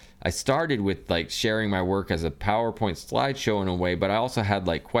I started with like sharing my work as a PowerPoint slideshow in a way, but I also had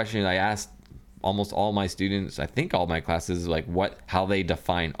like questions. I asked almost all my students, I think all my classes, like how they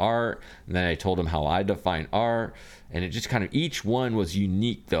define art. And then I told them how I define art. And it just kind of, each one was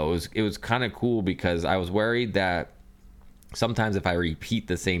unique though. It was kind of cool because I was worried that sometimes if I repeat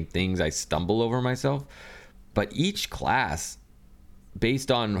the same things, I stumble over myself. But each class, based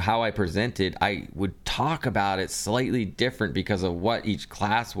on how I presented, I would talk about it slightly different because of what each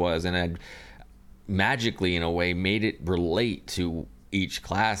class was. And I'd magically, in a way, made it relate to each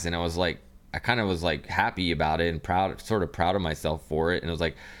class. And I kind of was like happy about it and proud of myself for it. And it was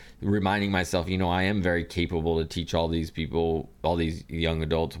like reminding myself, I am very capable to teach all these people, all these young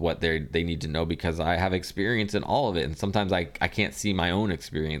adults, what they need to know, because I have experience in all of it. And sometimes I can't see my own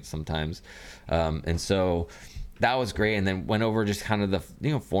experience sometimes. And so that was great. And then went over just kind of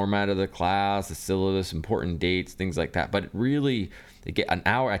the format of the class, the syllabus, important dates, things like that. But really, to get an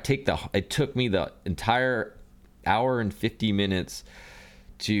hour, it took me the entire hour and 50 minutes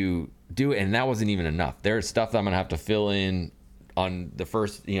to do it, and that wasn't even enough. There's stuff that I'm gonna have to fill in on the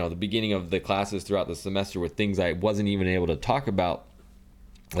first, the beginning of the classes throughout the semester with things I wasn't even able to talk about,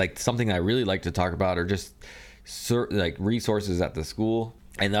 like something I really like to talk about, or just like resources at the school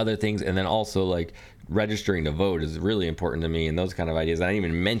and other things. And then also like registering to vote is really important to me, and those kind of ideas. I didn't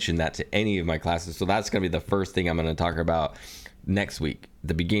even mention that to any of my classes, so that's gonna be the first thing I'm gonna talk about next week.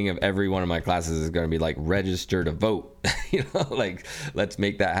 The beginning of every one of my classes is going to be like register to vote, like let's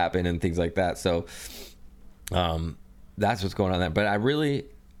make that happen and things like that. So that's what's going on there. But I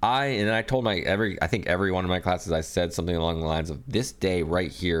told I think every one of my classes, I said something along the lines of, this day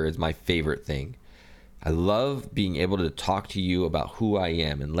right here is my favorite thing. I love being able to talk to you about who I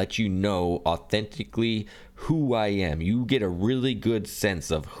am and let you know authentically who I am. You get a really good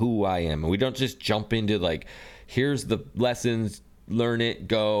sense of who I am. And we don't just jump into like, here's the lessons, learn it,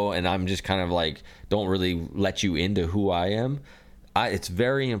 go, and I'm just kind of like, don't really let you into who I am. It's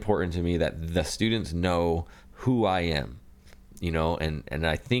very important to me that the students know who I am, and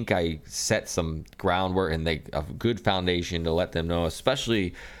I think I set some groundwork and a good foundation to let them know,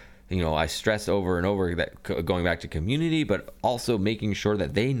 especially, I stress over and over that going back to community, but also making sure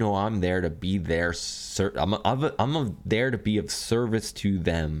that they know I'm there to be there. I'm there to be of service to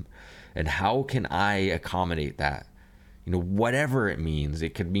them. And how can I accommodate that? Whatever it means.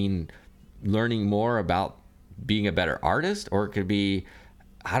 It could mean learning more about being a better artist, or it could be,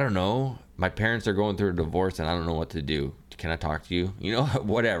 I don't know, my parents are going through a divorce and I don't know what to do. Can I talk to you?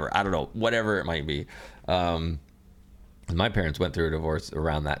 Whatever. I don't know. Whatever it might be. My parents went through a divorce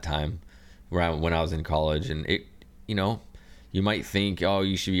around that time, around when I was in college, and it, you might think, oh,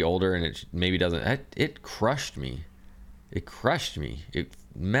 you should be older, and it maybe doesn't. It crushed me. It crushed me. It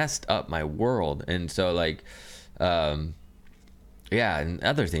messed up my world. And so like, and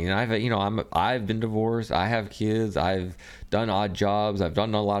other things. And I've been divorced. I have kids. I've done odd jobs. I've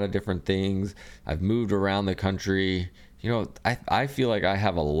done a lot of different things. I've moved around the country. I feel like I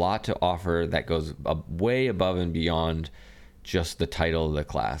have a lot to offer that goes way above and beyond just the title of the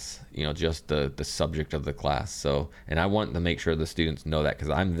class, just the subject of the class. So, and I want to make sure the students know that, because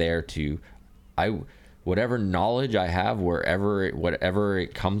I'm there whatever knowledge I have, whatever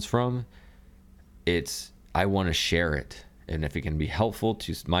it comes from, I want to share it. And if it can be helpful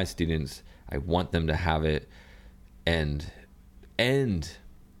to my students, I want them to have it. And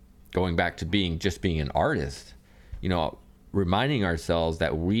going back to being an artist, reminding ourselves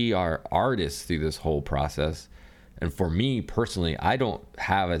that we are artists through this whole process. And for me personally, I don't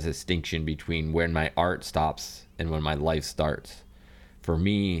have a distinction between when my art stops and when my life starts. For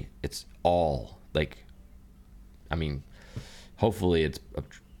me, it's all hopefully it's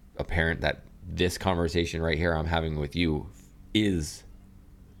apparent that this conversation right here I'm having with you is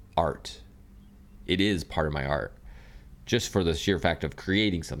art. It is part of my art, just for the sheer fact of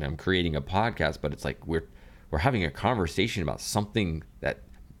creating something. I'm creating a podcast, but it's like we're having a conversation about something that,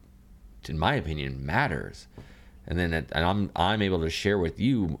 in my opinion, matters. And then I'm able to share with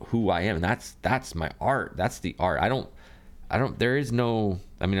you who I am, and that's my art. That's the art. I know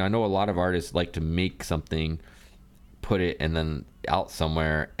a lot of artists like to make something, put it and then out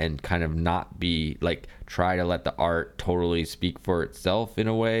somewhere, and kind of not be like, try to let the art totally speak for itself in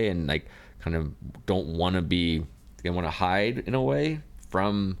a way, and like kind of they want to hide in a way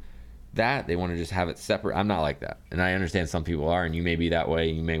from that. They want to just have it separate. I'm not like that, and I understand some people are, and you may be that way.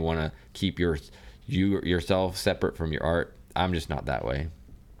 You may want to keep yourself separate from your art. I'm just not that way.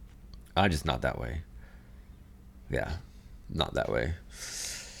 Yeah, not that way.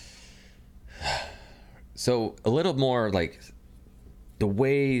 So a little more like the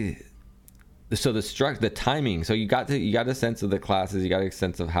way, so the timing. So you got a sense of the classes. You got a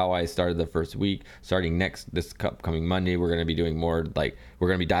sense of how I started the first week. Starting this upcoming Monday, we're going to be doing more, like we're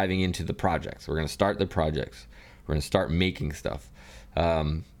going to be diving into the projects. We're going to start the projects. We're going to start making stuff.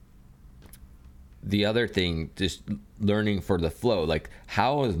 The other thing, just learning for the flow, like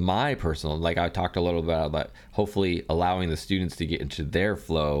how is my personal, like I talked a little bit about hopefully allowing the students to get into their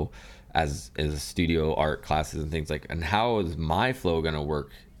flow as studio art classes and things like, and how is my flow going to work?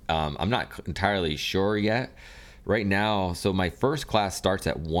 I'm not entirely sure yet right now. So my first class starts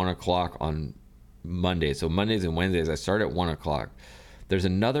at 1:00 on Monday. So Mondays and Wednesdays I start at 1:00. There's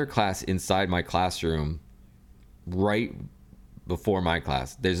another class inside my classroom right before my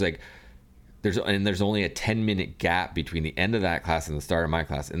class. There's only a 10-minute gap between the end of that class and the start of my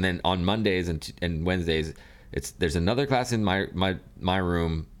class. And then on Mondays and Wednesdays, there's another class in my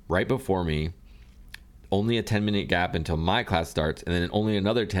room right before me, only a 10-minute gap until my class starts, and then only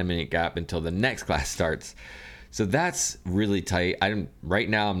another 10-minute gap until the next class starts. So that's really tight. Right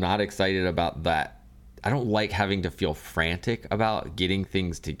now I'm not excited about that. I don't like having to feel frantic about getting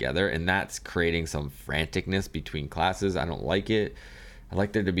things together, and that's creating some franticness between classes. I don't like it. I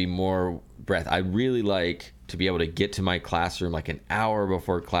like there to be more breath. I really like to be able to get to my classroom like an hour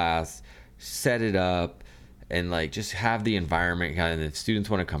before class, set it up, and like just have the environment kind of, and if students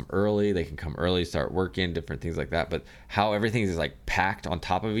want to come early, they can come early, start working, different things like that. But how everything is like packed on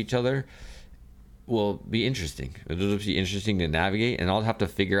top of each other will be interesting. It'll be interesting to navigate, and I'll have to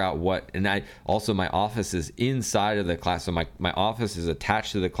figure out and I also, my office is inside of the class. So my office is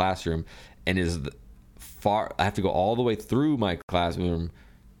attached to the classroom and I have to go all the way through my classroom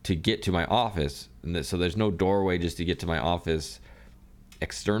to get to my office. And so there's no doorway just to get to my office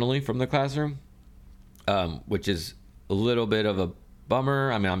externally from the classroom. Which is a little bit of a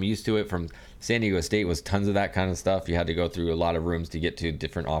bummer. I mean, I'm used to it from San Diego State. Was tons of that kind of stuff. You had to go through a lot of rooms to get to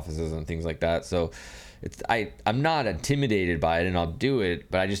different offices and things like that. So I'm not intimidated by it, and I'll do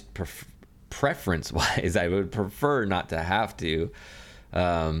it, but I just preference wise, I would prefer not to have to,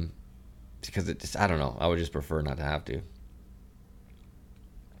 because I don't know. I would just prefer not to have to.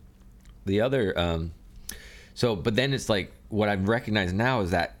 The other, but then it's like, what I've recognized now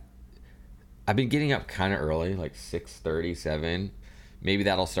is that I've been getting up kind of early, like 6:30, 7. Maybe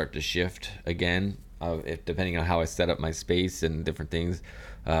that'll start to shift again, depending on how I set up my space and different things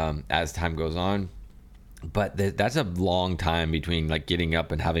as time goes on. But that's a long time between like getting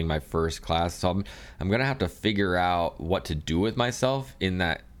up and having my first class. So I'm gonna have to figure out what to do with myself in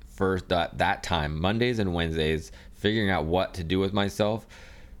that time, Mondays and Wednesdays, figuring out what to do with myself.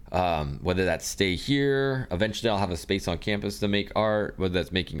 Whether that's stay here, eventually I'll have a space on campus to make art, whether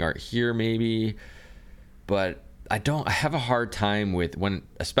that's making art here maybe, but I have a hard time with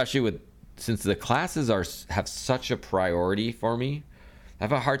since the classes have such a priority for me, I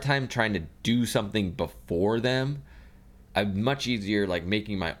have a hard time trying to do something before them. I'm much easier like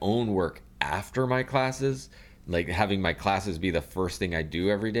making my own work after my classes, like having my classes be the first thing I do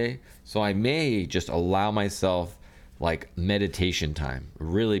every day. So I may just allow myself like meditation time,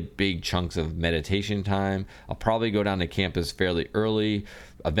 really big chunks of meditation time. I'll probably go down to campus fairly early.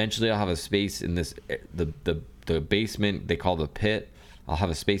 Eventually I'll have a space in the basement they call the pit. I'll have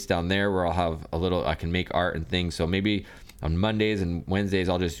a space down there where I can make art and things. So maybe on Mondays and Wednesdays,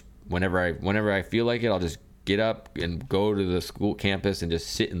 I'll just, whenever I feel like it, I'll just get up and go to the school campus and just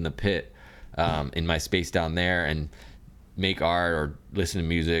sit in the pit in my space down there and make art or listen to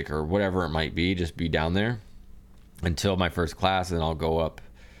music or whatever it might be, just be down there until my first class, and I'll go up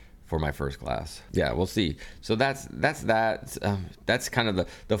for my first class. Yeah, we'll see. So that's kind of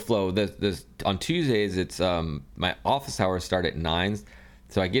the flow. On Tuesdays, it's my office hours start at 9,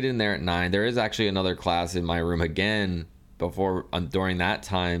 so I get in there at 9. There is actually another class in my room again during that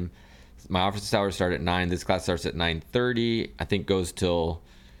time. My office hours start at 9. This class starts at 9:30. I think goes till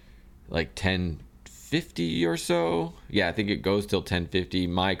like 10:50 or so. Yeah, I think it goes till 10:50.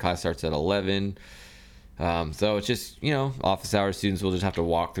 My class starts at 11. So it's just, office hours, students will just have to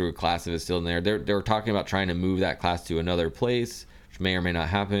walk through a class if it's still in there. They're talking about trying to move that class to another place, which may or may not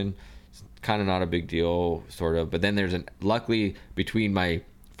happen. It's kind of not a big deal, sort of. But then luckily between my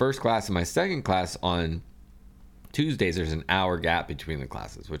first class and my second class on Tuesdays, there's an hour gap between the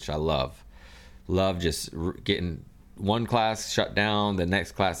classes, which I love. Love just getting one class shut down, the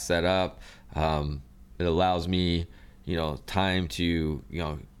next class set up. It allows me, time to,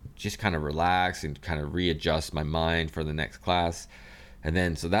 just kind of relax and kind of readjust my mind for the next class. And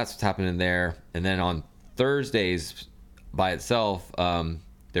then, so that's what's happening there. And then on Thursdays by itself,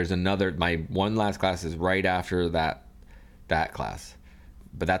 there's my one last class is right after that class,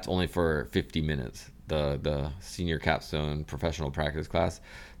 but that's only for 50 minutes, the senior capstone professional practice class.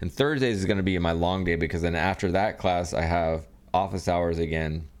 And Thursdays is going to be my long day, because then after that class, I have office hours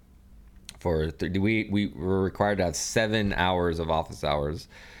again we were required to have 7 hours of office hours.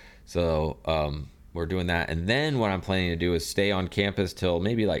 So we're doing that. And then what I'm planning to do is stay on campus till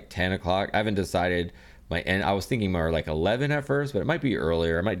maybe like 10 o'clock. I haven't decided I was thinking more like 11 at first, but it might be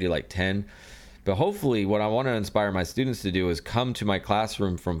earlier. I might do like 10. But hopefully what I want to inspire my students to do is come to my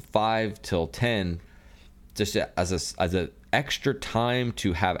classroom from 5 till 10, just as an extra time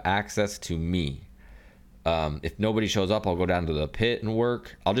to have access to me. If nobody shows up, I'll go down to the pit and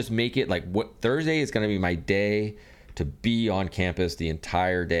work. I'll just make it like Thursday is going to be my day to be on campus the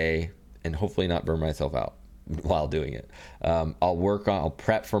entire day and hopefully not burn myself out while doing it. I'll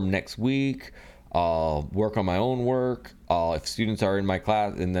prep for next week. I'll work on my own work. If students are in my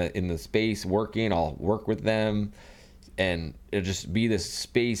class, in the space working, I'll work with them. And it'll just be this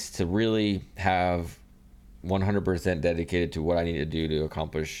space to really have 100% dedicated to what I need to do to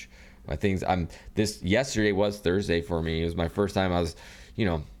accomplish my things. Yesterday was Thursday for me. It was my first time. I was,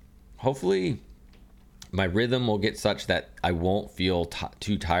 hopefully my rhythm will get such that I won't feel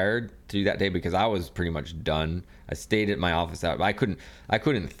too tired to do that day, because I was pretty much done. I stayed at my office out. I couldn't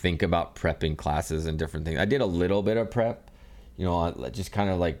think about prepping classes and different things. I did a little bit of prep, just kind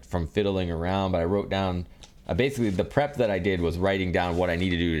of like from fiddling around, but I wrote down, basically the prep that I did was writing down what I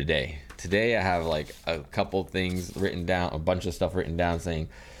need to do today. Today I have like a couple things written down, a bunch of stuff written down saying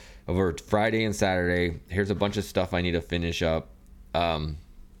over Friday and Saturday, here's a bunch of stuff I need to finish up. And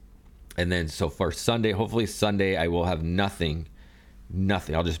then so for Sunday, hopefully Sunday, I will have nothing.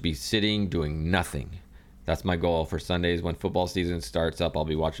 I'll just be sitting doing nothing. That's my goal for Sundays. When football season starts up, I'll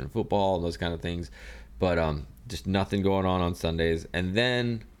be watching football and those kind of things. But just nothing going on Sundays. And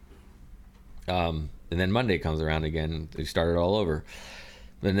then Monday comes around again. They start it all over.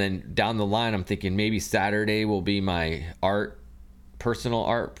 And then down the line, I'm thinking maybe Saturday will be my personal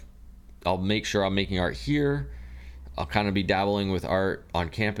art. I'll make sure I'm making art here. I'll kind of be dabbling with art on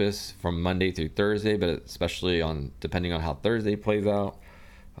campus from Monday through Thursday, but especially depending on how Thursday plays out.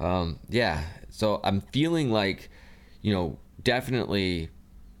 So I'm feeling like, definitely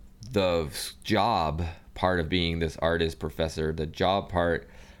the job part of being this artist professor, the job part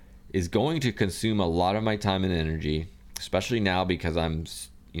is going to consume a lot of my time and energy, especially now because I'm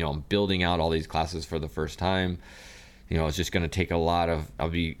building out all these classes for the first time. It's just going to take a lot of, I'll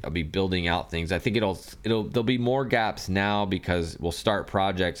be building out things. I think there'll be more gaps now because we'll start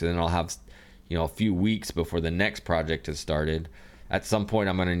projects and then I'll have, a few weeks before the next project has started. At some point,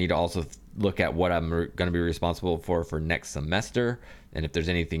 I'm going to need to also look at what I'm going to be responsible for next semester. And if there's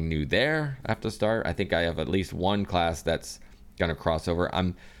anything new there I have to start. I think I have at least one class that's going to cross over.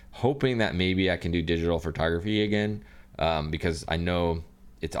 I'm hoping that maybe I can do digital photography again, because I know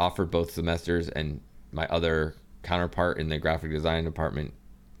it's offered both semesters and my other counterpart in the graphic design department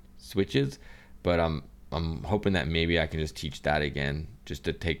switches, but I'm hoping that maybe I can just teach that again, just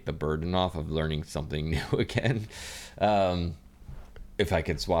to take the burden off of learning something new again. If I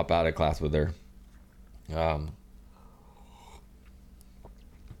could swap out a class with her.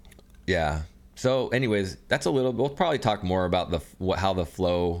 So anyways, that's a little, we'll probably talk more about how the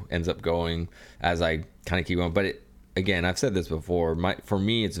flow ends up going as I kind of keep going. But again, I've said this before, for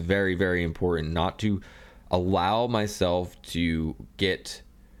me, it's very, very important not to allow myself to get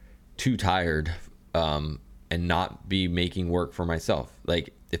too tired and not be making work for myself.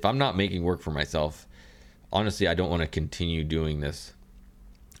 Like, if I'm not making work for myself, honestly, I don't want to continue doing this.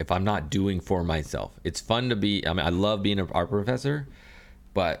 If I'm not doing for myself, it's fun to be, I love being an art professor,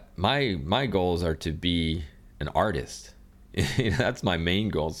 but my goals are to be an artist. That's my main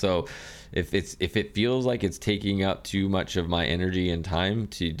goal. So if it feels like it's taking up too much of my energy and time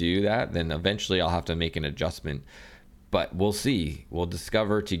to do that, then eventually I'll have to make an adjustment. But we'll see. We'll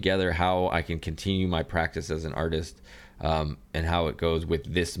discover together how I can continue my practice as an artist, and how it goes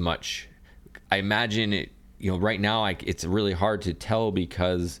with this much. I imagine it, right now it's really hard to tell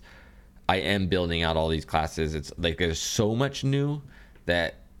because I am building out all these classes. It's like there's so much new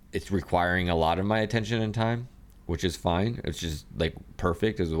that it's requiring a lot of my attention and time, which is fine. It's just like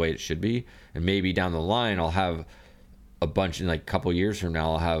perfect is the way it should be. And maybe down the line, I'll have a bunch in like a couple years from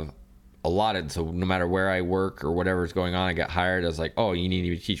now, I'll have a lot of, so no matter where I work or whatever's going on, I get hired as like, oh, you need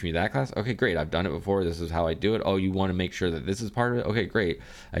to teach me that class? Okay, great. I've done it before. This is how I do it. Oh, you want to make sure that this is part of it? Okay, great.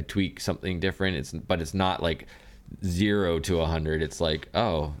 I tweak something different. But it's not like 0 to 100. It's like,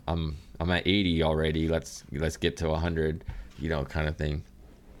 oh, I'm at 80 already. Let's get to 100, kind of thing.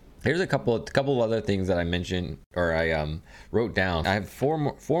 Here's a couple of other things that I mentioned, or I wrote down. I have four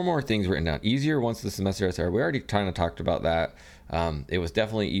more things written down. Easier once the semester has started. We already kind of talked about that. It was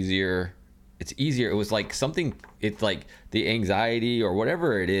definitely easier. It's easier. It was like something. It's like the anxiety or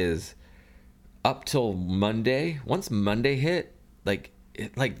whatever it is, up till Monday. Once Monday hit,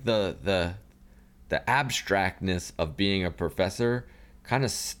 the abstractness of being a professor kind of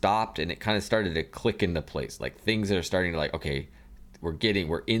stopped, and it kind of started to click into place. Like things are starting to like, okay,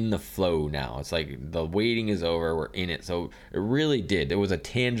 we're in the flow now. It's like the waiting is over, we're in it. So it really did. It was a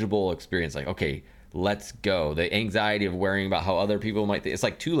tangible experience. Like, okay, let's go. The anxiety of worrying about how other people might think, it's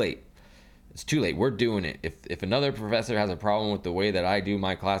like too late. It's too late. We're doing it. If another professor has a problem with the way that I do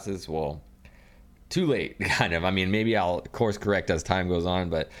my classes, well, too late, kind of. I mean, maybe I'll course correct as time goes on,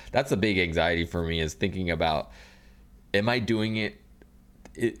 but that's a big anxiety for me, is thinking about, am I doing it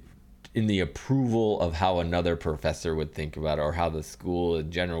in the approval of how another professor would think about it, or how the school in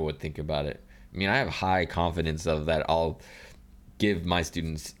general would think about it. I mean, I have high confidence of that I'll give my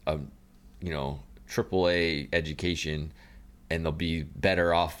students a, AAA education, and they'll be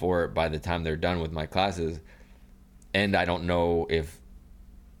better off for it by the time they're done with my classes. And I don't know if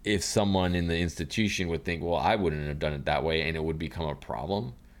someone in the institution would think, well, I wouldn't have done it that way, and it would become a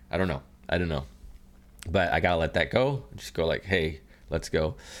problem. I don't know. But I gotta let that go. Just go like, hey, let's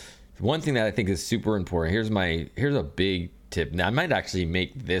go. One thing that I think is super important. Here's a big tip. Now I might actually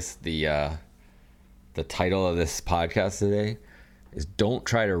make this the title of this podcast today. Is don't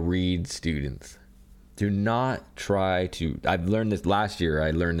try to read students. Do not try to. I've learned this last year.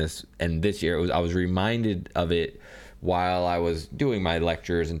 I learned this, and this year I was reminded of it while I was doing my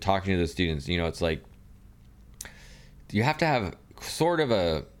lectures and talking to the students. You know, it's like you have to have sort of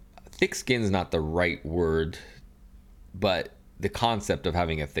a thick skin is not the right word, but the concept of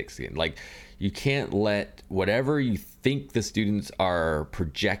having a thick skin. Like, you can't let whatever you think the students are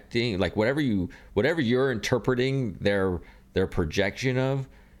projecting, like whatever you're interpreting their projection of,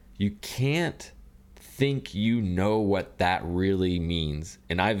 you can't think you know what that really means.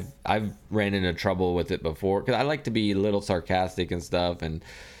 And I've ran into trouble with it before, because I like to be a little sarcastic and stuff and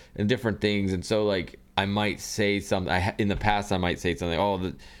different things. And so like I might say something, in the past I might say something,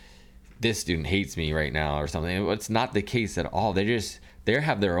 oh, this student hates me right now or something. It's not the case at all. They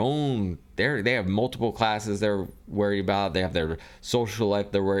have their own, they have multiple classes they're worried about. They have their social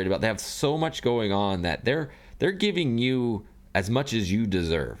life they're worried about. They have so much going on that they're giving you as much as you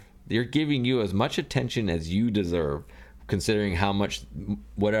deserve. They're giving you as much attention as you deserve, considering how much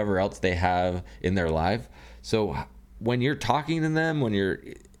whatever else they have in their life. So when you're talking to them,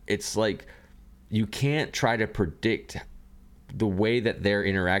 it's like you can't try to predict the way that they're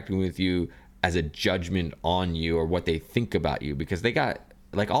interacting with you as a judgment on you or what they think about you, because they got,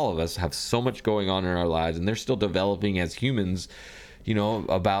 like all of us, have so much going on in our lives, and they're still developing as humans, you know,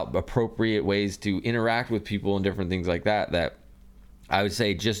 about appropriate ways to interact with people and different things like that I would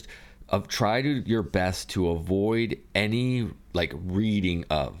say just try your best to avoid any like reading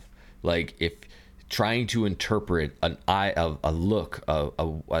of, like, if trying to interpret an eye, a look,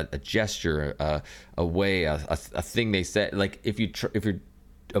 a gesture, a way, a thing they said. Like if you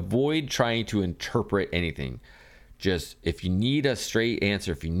avoid trying to interpret anything, just if you need a straight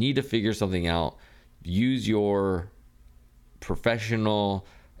answer, if you need to figure something out, use your professional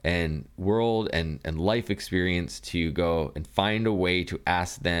and world and life experience to go and find a way to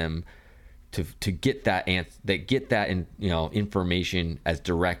ask them to get that information as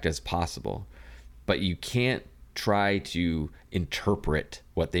direct as possible. But you can't try to interpret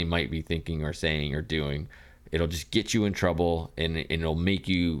what they might be thinking or saying or doing. It'll just get you in trouble, and it'll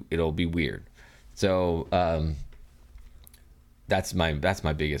be weird. So that's my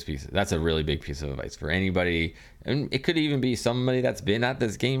biggest piece. That's a really big piece of advice for anybody. And it could even be somebody that's been at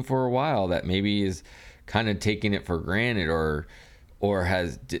this game for a while that maybe is kind of taking it for granted or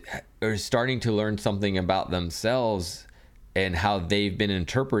starting to learn something about themselves and how they've been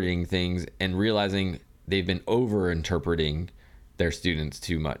interpreting things and realizing they've been over interpreting their students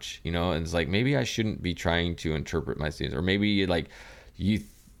too much, you know. And it's like, maybe I shouldn't be trying to interpret my students. Or maybe like you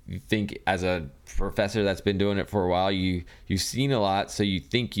think, as a professor that's been doing it for a while, you've seen a lot, so you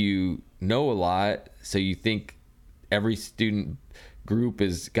think you know a lot, so you think every student group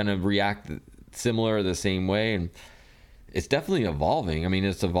is going to react similar the same way. And it's definitely evolving. I mean,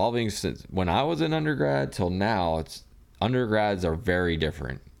 it's evolving since when I was an undergrad till now. Undergrads are very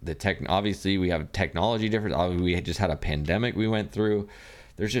different. Obviously we have technology different. Obviously, we just had a pandemic we went through.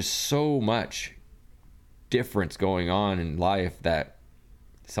 There's just so much difference going on in life that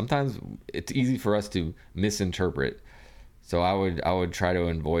sometimes it's easy for us to misinterpret. So I would try to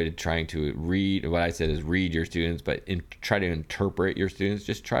avoid trying to read. What I said is read your students, but try to interpret your students.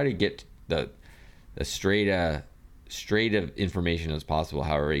 Just try to get the straight of information as possible,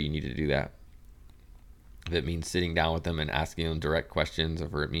 however you need to do that. If it means sitting down with them and asking them direct questions,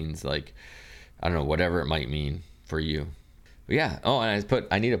 or it means, like, I don't know, whatever it might mean for you. But yeah. Oh, and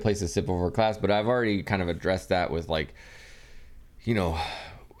I need a place to sit before class, but I've already kind of addressed that with, like, you know,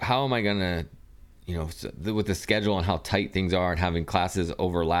 how am I gonna, you know, with the schedule and how tight things are, and having classes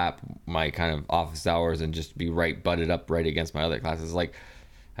overlap my kind of office hours and just be butted up right against my other classes. Like,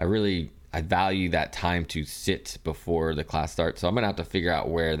 I value that time to sit before the class starts. So I'm gonna have to figure out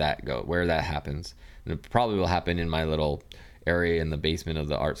where that happens. And it probably will happen in my little area in the basement of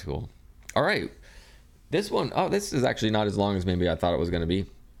the art school. All right. This is actually not as long as maybe I thought it was going to be.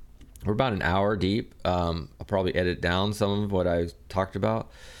 We're about an hour deep. I'll probably edit down some of what I talked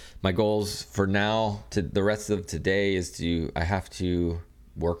about. My goals for now to the rest of today is I have to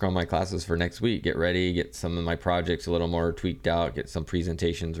work on my classes for next week, get ready, get some of my projects a little more tweaked out, get some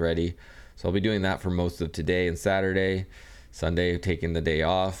presentations ready. So I'll be doing that for most of today and Saturday. Sunday, taking the day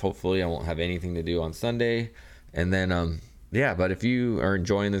off. Hopefully I won't have anything to do on Sunday. And then yeah, but if you are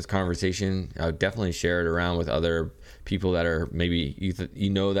enjoying this conversation, I would definitely share it around with other people that are maybe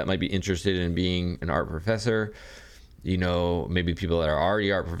that might be interested in being an art professor. Maybe people that are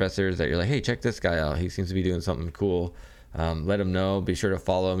already art professors that you're like, hey, check this guy out. He seems to be doing something cool. Let them know. Be sure to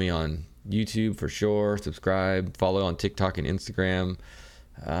follow me on YouTube for sure. Subscribe, follow on TikTok and Instagram.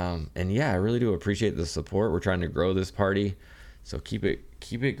 And yeah, I really do appreciate the support. We're trying to grow this party, so keep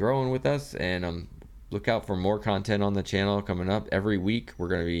it growing with us. And look out for more content on the channel coming up every week. We're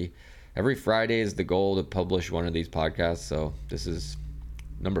going to be every Friday is the goal to publish one of these podcasts. So this is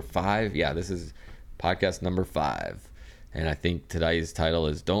number 5. Yeah, this is podcast number 5. And I think today's title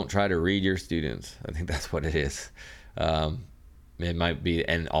is Don't Try to Read Your Students. I think that's what it is. It might be,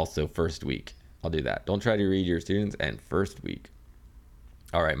 and also first week. I'll do that. Don't try to read your students and first week.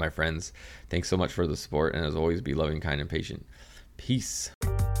 All right, my friends. Thanks so much for the support. And as always, be loving, kind, and patient. Peace.